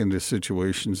back into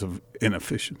situations of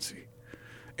inefficiency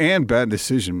and bad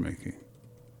decision-making.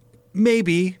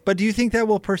 Maybe, but do you think that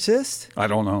will persist? I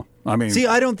don't know. I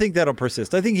don't think that'll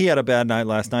persist. I think he had a bad night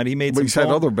last night. He's had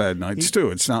other bad nights too.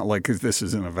 It's not like this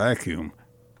is in a vacuum.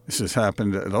 This has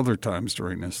happened at other times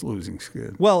during this losing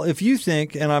skid. Well, if you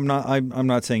think, and I'm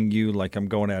not saying you like I'm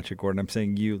going at you, Gordon. I'm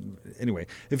saying you anyway.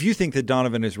 If you think that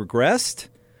Donovan has regressed,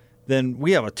 then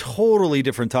we have a totally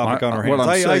different topic on our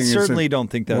hands. I certainly don't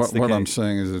think that's the case. What I'm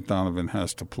saying is that Donovan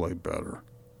has to play better.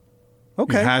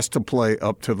 Okay, he has to play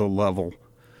up to the level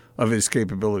of his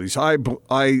capabilities. I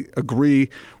agree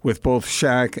with both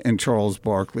Shaq and Charles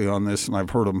Barkley on this, and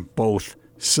I've heard them both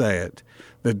say it,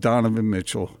 that Donovan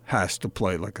Mitchell has to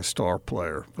play like a star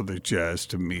player for the Jazz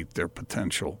to meet their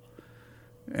potential.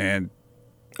 And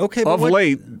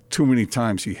late, too many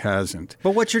times he hasn't.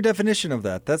 But what's your definition of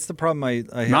that? That's the problem I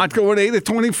have. Not going 8 of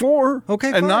 24. Okay,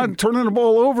 and fine. Not turning the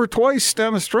ball over twice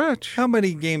down the stretch. How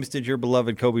many games did your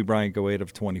beloved Kobe Bryant go 8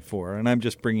 of 24? And I'm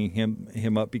just bringing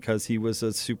him up because he was a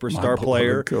superstar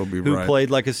player who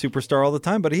played like a superstar all the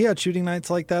time. But he had shooting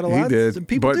nights like that a lot. He did.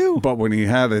 People do. But when he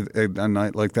had a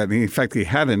night like that, and in fact, he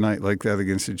had a night like that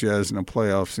against the Jazz in the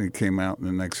playoffs, and he came out in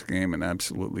the next game and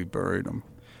absolutely buried them.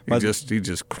 He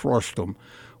just crushed them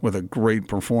with a great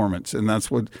performance. And that's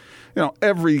what,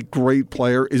 every great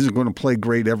player isn't going to play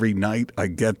great every night. I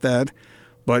get that.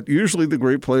 But usually the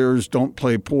great players don't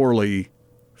play poorly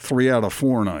 3 out of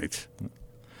 4 nights.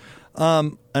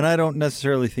 And I don't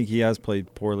necessarily think he has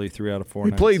played poorly 3 out of 4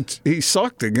 nights. He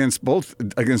sucked against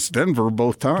Denver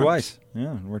both times. Twice.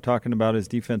 Yeah, we're talking about his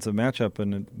defensive matchup,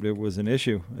 and it was an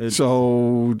issue.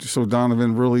 So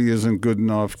Donovan really isn't good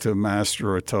enough to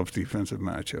master a tough defensive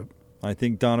matchup. I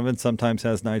think Donovan sometimes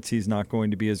has nights he's not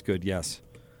going to be as good, yes.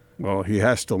 Well, he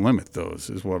has to limit those,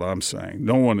 is what I'm saying.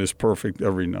 No one is perfect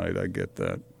every night. I get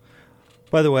that.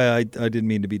 By the way, I didn't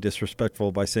mean to be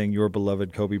disrespectful by saying your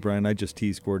beloved Kobe Bryant. I just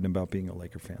teased Gordon about being a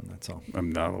Laker fan, that's all. I'm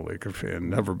not a Laker fan.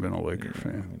 Never been a Laker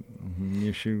fan. Mm-hmm.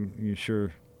 You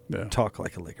sure talk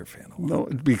like a Laker fan. No,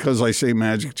 because I say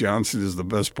Magic Johnson is the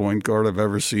best point guard I've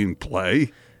ever seen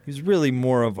play. He's really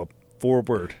more of a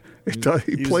forward.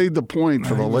 He played the point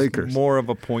for the Lakers. More of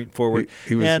a point forward.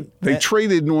 They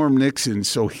traded Norm Nixon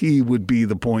so he would be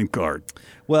the point guard.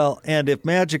 Well, and if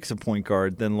Magic's a point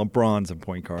guard, then LeBron's a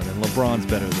point guard, and LeBron's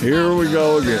better than Here we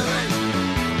go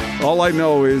again. All I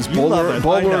know is Bowler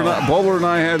and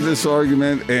I had this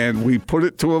argument, and we put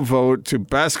it to a vote to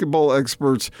basketball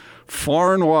experts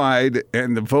far and wide,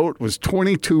 and the vote was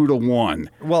 22-1.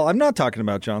 Well, I'm not talking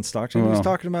about John Stockton. He was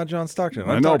talking about John Stockton.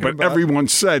 I know, but everyone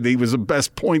said he was the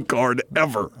best point guard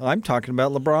ever. I'm talking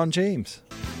about LeBron James.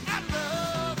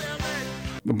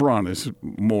 LeBron is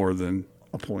more than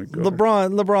a point guard.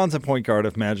 LeBron's a point guard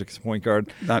if Magic's a point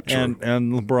guard. Not true.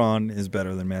 And LeBron is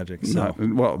better than Magic. So.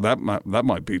 That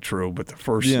might be true, but the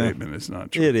first statement is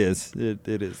not true. It is. It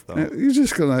is though. You're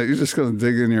just gonna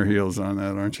dig in your heels on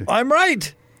that, aren't you? I'm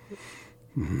right.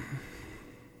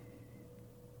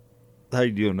 How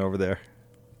you doing over there?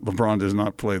 LeBron does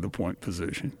not play the point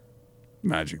position.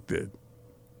 Magic did.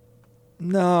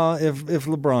 No, if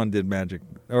LeBron did Magic,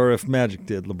 or if Magic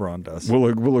did, LeBron does.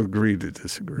 We'll agree to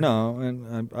disagree. No,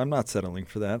 and I'm not settling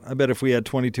for that. I bet if we had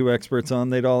 22 experts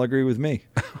on, they'd all agree with me.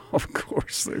 Of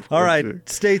course they would. All right,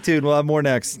 stay tuned. We'll have more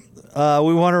next.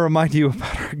 We want to remind you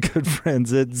about our good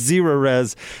friends at Zero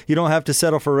Res. You don't have to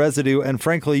settle for residue, and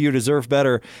frankly, you deserve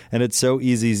better. And it's so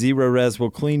easy. Zero Res will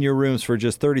clean your rooms for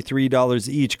just $33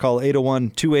 each. Call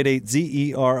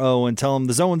 801-288-ZERO and tell them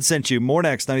the Zone sent you. More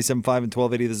next, 97.5 and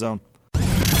 1280 The Zone.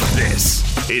 This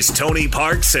is Tony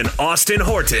Parks and Austin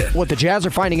Horton. What the Jazz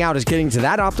are finding out is getting to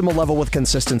that optimal level with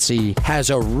consistency has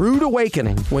a rude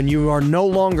awakening when you are no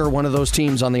longer one of those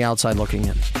teams on the outside looking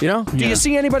in. You know? Do you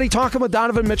see anybody talking with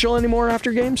Donovan Mitchell anymore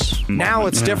after games? Now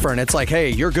it's different. It's like, hey,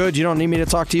 you're good. You don't need me to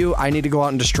talk to you. I need to go out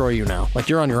and destroy you now. Like,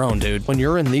 you're on your own, dude. When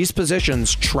you're in these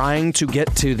positions trying to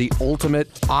get to the ultimate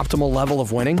optimal level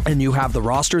of winning and you have the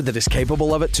roster that is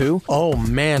capable of it too, oh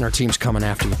man, our team's coming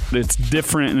after you. It's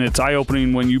different and it's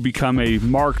eye-opening when you become a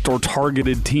marked or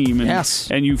targeted team. And,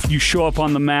 and you show up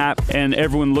on the map and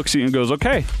everyone looks at you and goes,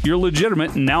 okay, you're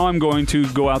legitimate. Now I'm going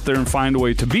to go out there and find a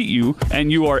way to beat you.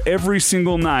 And you are every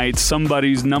single night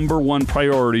somebody's number one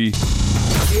priority.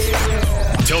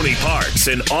 Tony Parks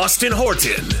and Austin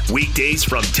Horton. Weekdays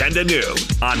from 10 to noon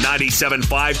on 97.5,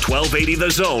 1280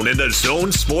 The Zone and the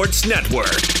Zone Sports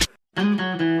Network.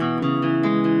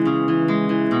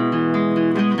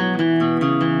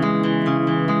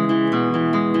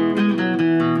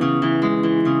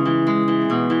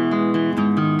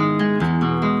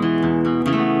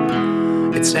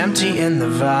 It's empty in the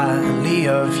valley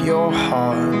of your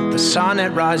heart. The sun, it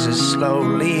rises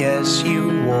slowly as you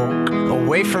walk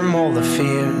away from all the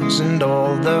fears and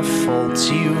all the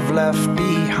faults you've left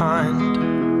behind.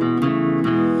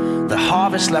 The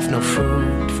harvest left no food.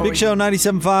 Big Show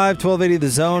 97.5, 1280 The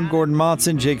Zone. Gordon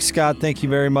Monson, Jake Scott, thank you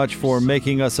very much for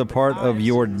making us a part of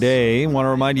your day. Want to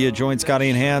remind you to join Scotty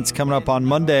and Hans coming up on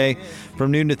Monday from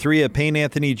noon to 3 at Payne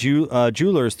Anthony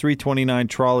Jewelers, 329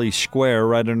 Trolley Square,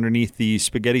 right underneath the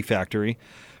Spaghetti Factory.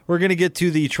 We're going to get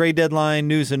to the trade deadline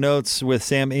news and notes with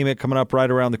Sam Amick coming up right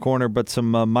around the corner, but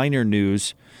some minor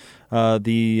news.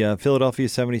 The Philadelphia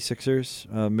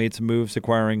 76ers made some moves,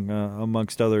 acquiring,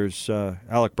 amongst others,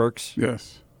 Alec Burks.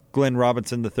 Yes. Glenn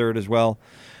Robinson III as well.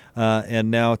 And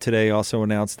now today also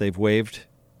announced they've waived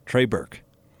Trey Burke.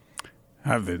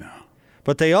 Have they now?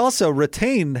 But they also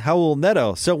retained Raul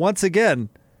Neto. So once again,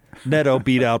 Neto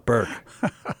beat out Burke.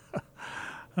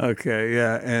 Okay,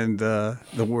 yeah. And the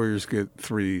Warriors get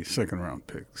 3 second-round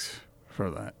picks for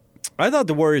that. I thought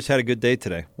the Warriors had a good day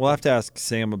today. We'll have to ask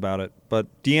Sam about it. But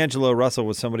D'Angelo Russell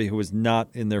was somebody who was not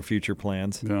in their future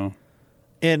plans. No.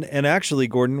 And actually,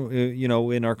 Gordon, you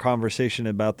know, in our conversation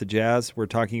about the Jazz, we're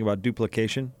talking about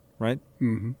duplication, right?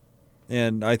 Mm-hmm.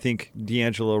 And I think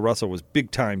D'Angelo Russell was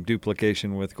big-time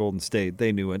duplication with Golden State.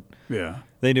 They knew it. Yeah.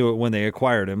 They knew it when they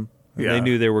acquired him. Yeah. They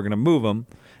knew they were going to move him.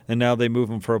 And now they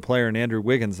move him for a player in Andrew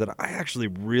Wiggins that I actually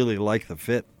really like the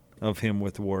fit of him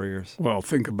with the Warriors. Well,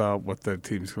 think about what that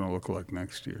team's going to look like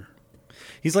next year.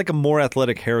 He's like a more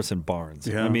athletic Harrison Barnes.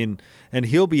 Yeah. I mean, and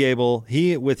he'll be able,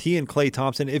 he and Klay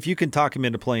Thompson, if you can talk him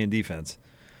into playing defense,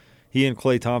 he and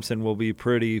Klay Thompson will be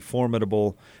pretty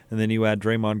formidable. And then you add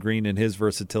Draymond Green and his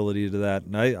versatility to that.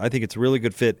 And I think it's a really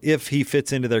good fit if he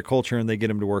fits into their culture and they get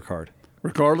him to work hard.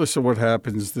 Regardless of what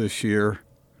happens this year,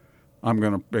 I'm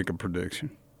going to make a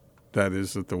prediction. That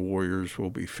is that the Warriors will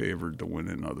be favored to win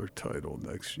another title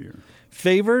next year.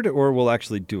 Favored, or will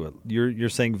actually do it? You're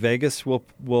saying Vegas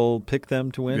will pick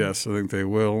them to win? Yes, I think they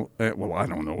will. Well, I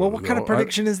don't know. Well, what kind of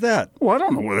prediction is that? Well, I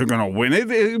don't know whether they're going to win it.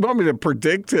 You want me to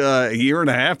predict a year and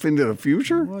a half into the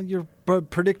future? Well, you're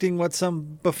predicting what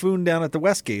some buffoon down at the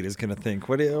Westgate is going to think.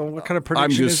 What kind of prediction is that?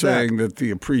 I'm just saying that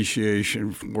the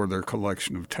appreciation for their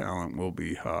collection of talent will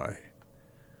be high.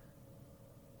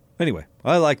 Anyway,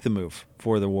 I like the move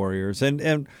for the Warriors.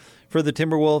 And for the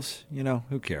Timberwolves, you know,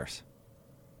 who cares?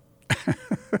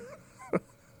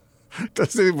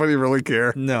 Does anybody really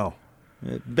care? No.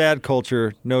 Bad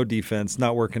culture, no defense,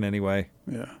 not working anyway.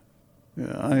 Yeah.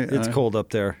 It's cold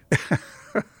up there.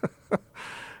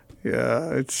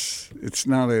 Yeah, it's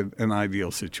not an ideal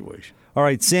situation. All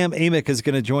right, Sam Amick is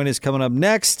going to join us coming up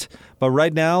next. But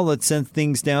right now, let's send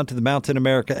things down to the Mountain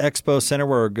America Expo Center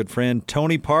where our good friend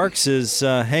Tony Parks is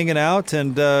hanging out.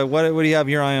 And what do you have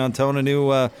your eye on, Tone?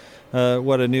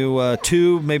 A new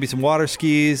tube, maybe some water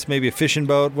skis, maybe a fishing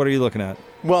boat. What are you looking at?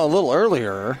 Well, a little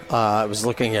earlier, I was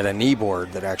looking at a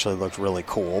kneeboard that actually looked really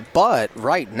cool. But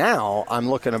right now, I'm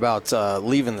looking about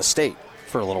leaving the state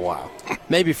for a little while,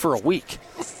 maybe for a week.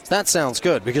 That sounds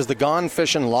good, because the Gone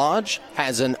Fishing Lodge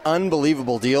has an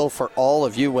unbelievable deal for all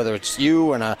of you, whether it's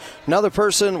you and another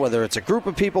person, whether it's a group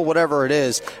of people, whatever it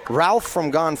is. Ralph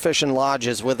from Gone Fishing Lodge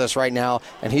is with us right now,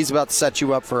 and he's about to set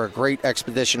you up for a great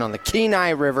expedition on the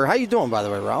Kenai River. How you doing, by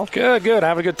the way, Ralph? Good.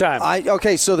 Having a good time.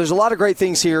 Okay, so there's a lot of great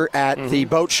things here at the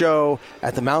boat show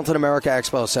at the Mountain America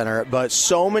Expo Center, but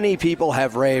so many people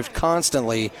have raved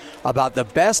constantly about the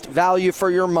best value for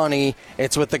your money.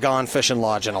 It's with the Gone Fishing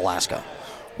Lodge in Alaska.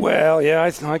 Well,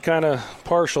 yeah, I kind of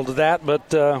partial to that,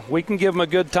 but we can give them a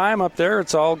good time up there.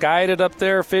 It's all guided up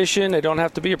there fishing. They don't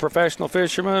have to be a professional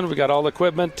fisherman. We got all the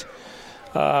equipment.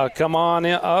 Come on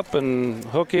up and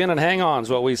hook in and hang on is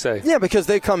what we say. Yeah, because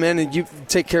they come in and you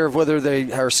take care of whether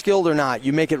they are skilled or not.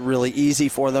 You make it really easy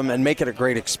for them and make it a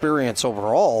great experience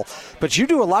overall. But you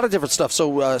do a lot of different stuff.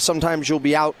 So sometimes you'll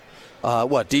be out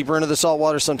deeper into the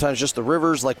saltwater, sometimes just the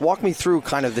rivers. Like, walk me through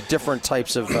kind of the different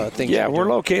types of things. Yeah, we're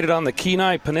located on the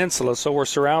Kenai Peninsula, so we're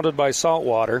surrounded by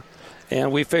saltwater,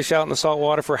 and we fish out in the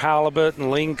saltwater for halibut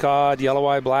and lingcod,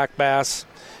 yellow-eye black bass,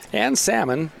 and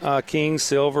salmon, kings,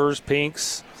 silvers,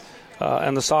 pinks,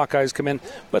 and the sockeyes come in.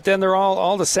 But then they're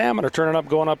all the salmon are turning up,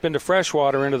 going up into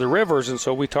freshwater, into the rivers, and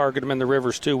so we target them in the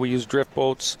rivers too. We use drift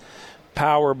boats,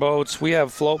 power boats. We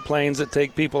have float planes that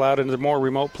take people out into the more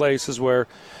remote places where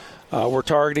we're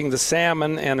targeting the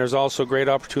salmon, and there's also great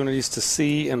opportunities to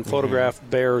see and photograph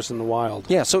bears in the wild.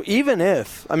 Yeah, so even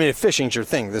if fishing's your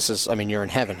thing, you're in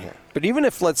heaven here. But even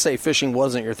if, let's say, fishing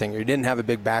wasn't your thing, or you didn't have a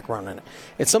big background in it,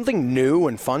 it's something new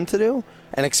and fun to do,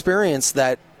 an experience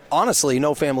that, honestly,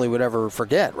 no family would ever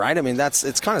forget, right? I mean,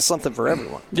 it's kind of something for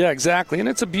everyone. Yeah, exactly, and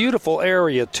it's a beautiful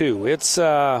area, too. It's,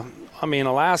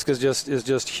 Alaska is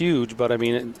just huge, but,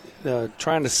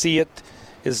 trying to see it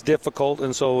is difficult,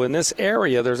 and so in this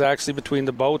area, there's actually, between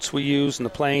the boats we use and the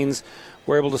planes,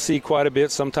 we're able to see quite a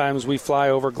bit. Sometimes we fly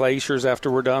over glaciers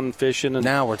after we're done fishing. And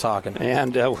now we're talking.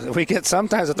 And we get,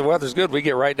 sometimes if the weather's good, we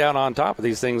get right down on top of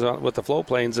these things with the float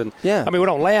planes. And we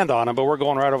don't land on them, but we're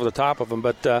going right over the top of them.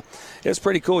 But it's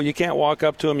pretty cool. You can't walk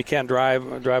up to them. You can't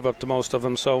drive up to most of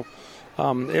them. So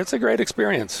it's a great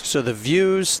experience. So the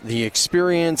views, the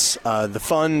experience, the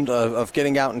fun of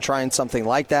getting out and trying something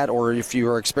like that, or if you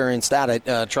are experienced at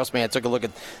it, trust me, I took a look at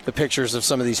the pictures of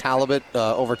some of these halibut,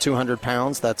 over 200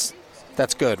 pounds. That's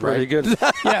good, right? Pretty good.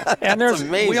 Yeah, and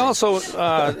we also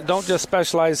don't just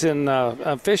specialize in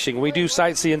fishing. We do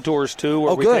sightseeing tours too,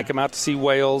 where we take them out to see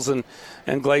whales and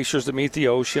glaciers that meet the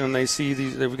ocean, and they see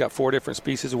these. We've got 4 different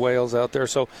species of whales out there,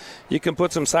 so you can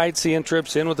put some sightseeing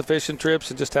trips in with the fishing trips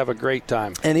and just have a great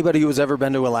time. Anybody who has ever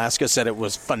been to Alaska said it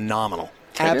was phenomenal.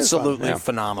 Absolutely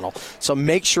phenomenal. So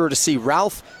make sure to see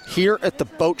Ralph here at the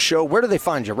boat show. Where do they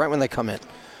find you? Right when they come in.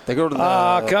 They go to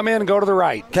the come in and go to the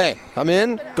right. Okay, come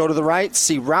in, go to the right,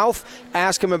 see Ralph,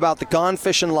 ask him about the Gone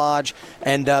Fishing Lodge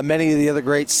and many of the other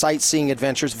great sightseeing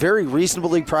adventures. Very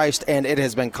reasonably priced, and it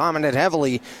has been commented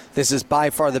heavily. This is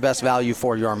by far the best value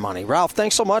for your money. Ralph,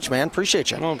 thanks so much, man. Appreciate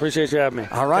you. Well, appreciate you having me.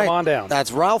 All right. Come on down.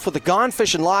 That's Ralph with the Gone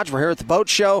Fishing Lodge. We're here at the boat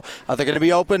show. They're going to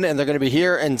be open, and they're going to be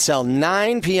here until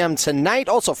 9 p.m. tonight.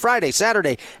 Also Friday,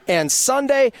 Saturday, and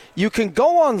Sunday. You can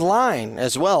go online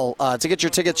as well to get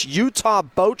your tickets,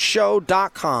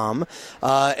 utahboatshow.com.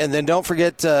 And then don't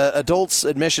forget, adults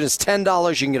admission is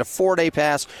 $10. You can get a 4-day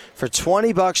pass for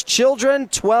 $20. Children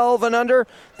 12 and under,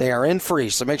 they are in free.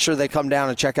 So make sure they come down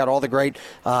and check out all the great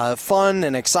fun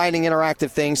and exciting interactive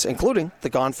things, including the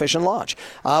Gone Fishing Lodge.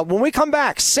 When we come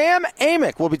back, Sam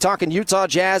Amick will be talking Utah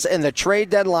Jazz and the trade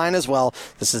deadline as well.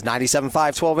 This is 97.5,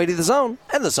 1280 The Zone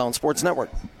and the Zone Sports Network.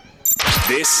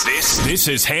 This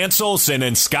is Hans Olsen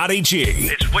and Scotty G.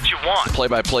 It's what you want.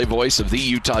 Play-by-play voice of the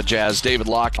Utah Jazz, David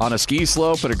Locke. On a ski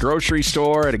slope, at a grocery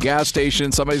store, at a gas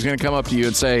station, somebody's going to come up to you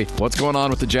and say, what's going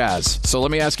on with the Jazz? So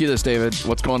let me ask you this, David.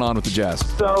 What's going on with the Jazz?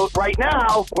 So right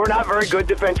now, we're not very good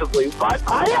defensively. But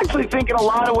I actually think in a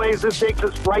lot of ways this takes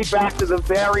us right back to the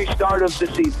very start of the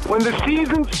season. When the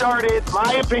season started,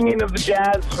 my opinion of the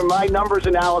Jazz, from my numbers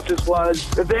analysis, was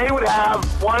that they would have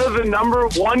one of the number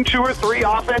 1, 2, or 3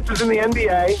 offenses in the NBA,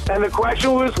 and the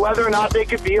question was whether or not they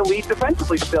could be elite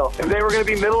defensively still. If they were going to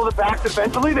be middle of the pack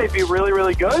defensively, they'd be really,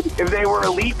 really good. If they were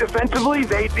elite defensively,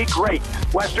 they'd be great.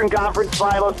 Western Conference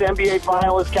finalist, NBA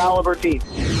finalist caliber team.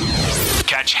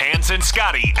 Catch Hans and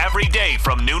Scotty every day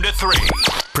from noon to 3.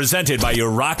 Presented by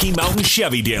your Rocky Mountain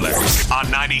Chevy dealers on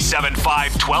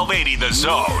 97.5, 1280 The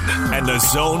Zone and the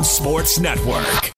Zone Sports Network.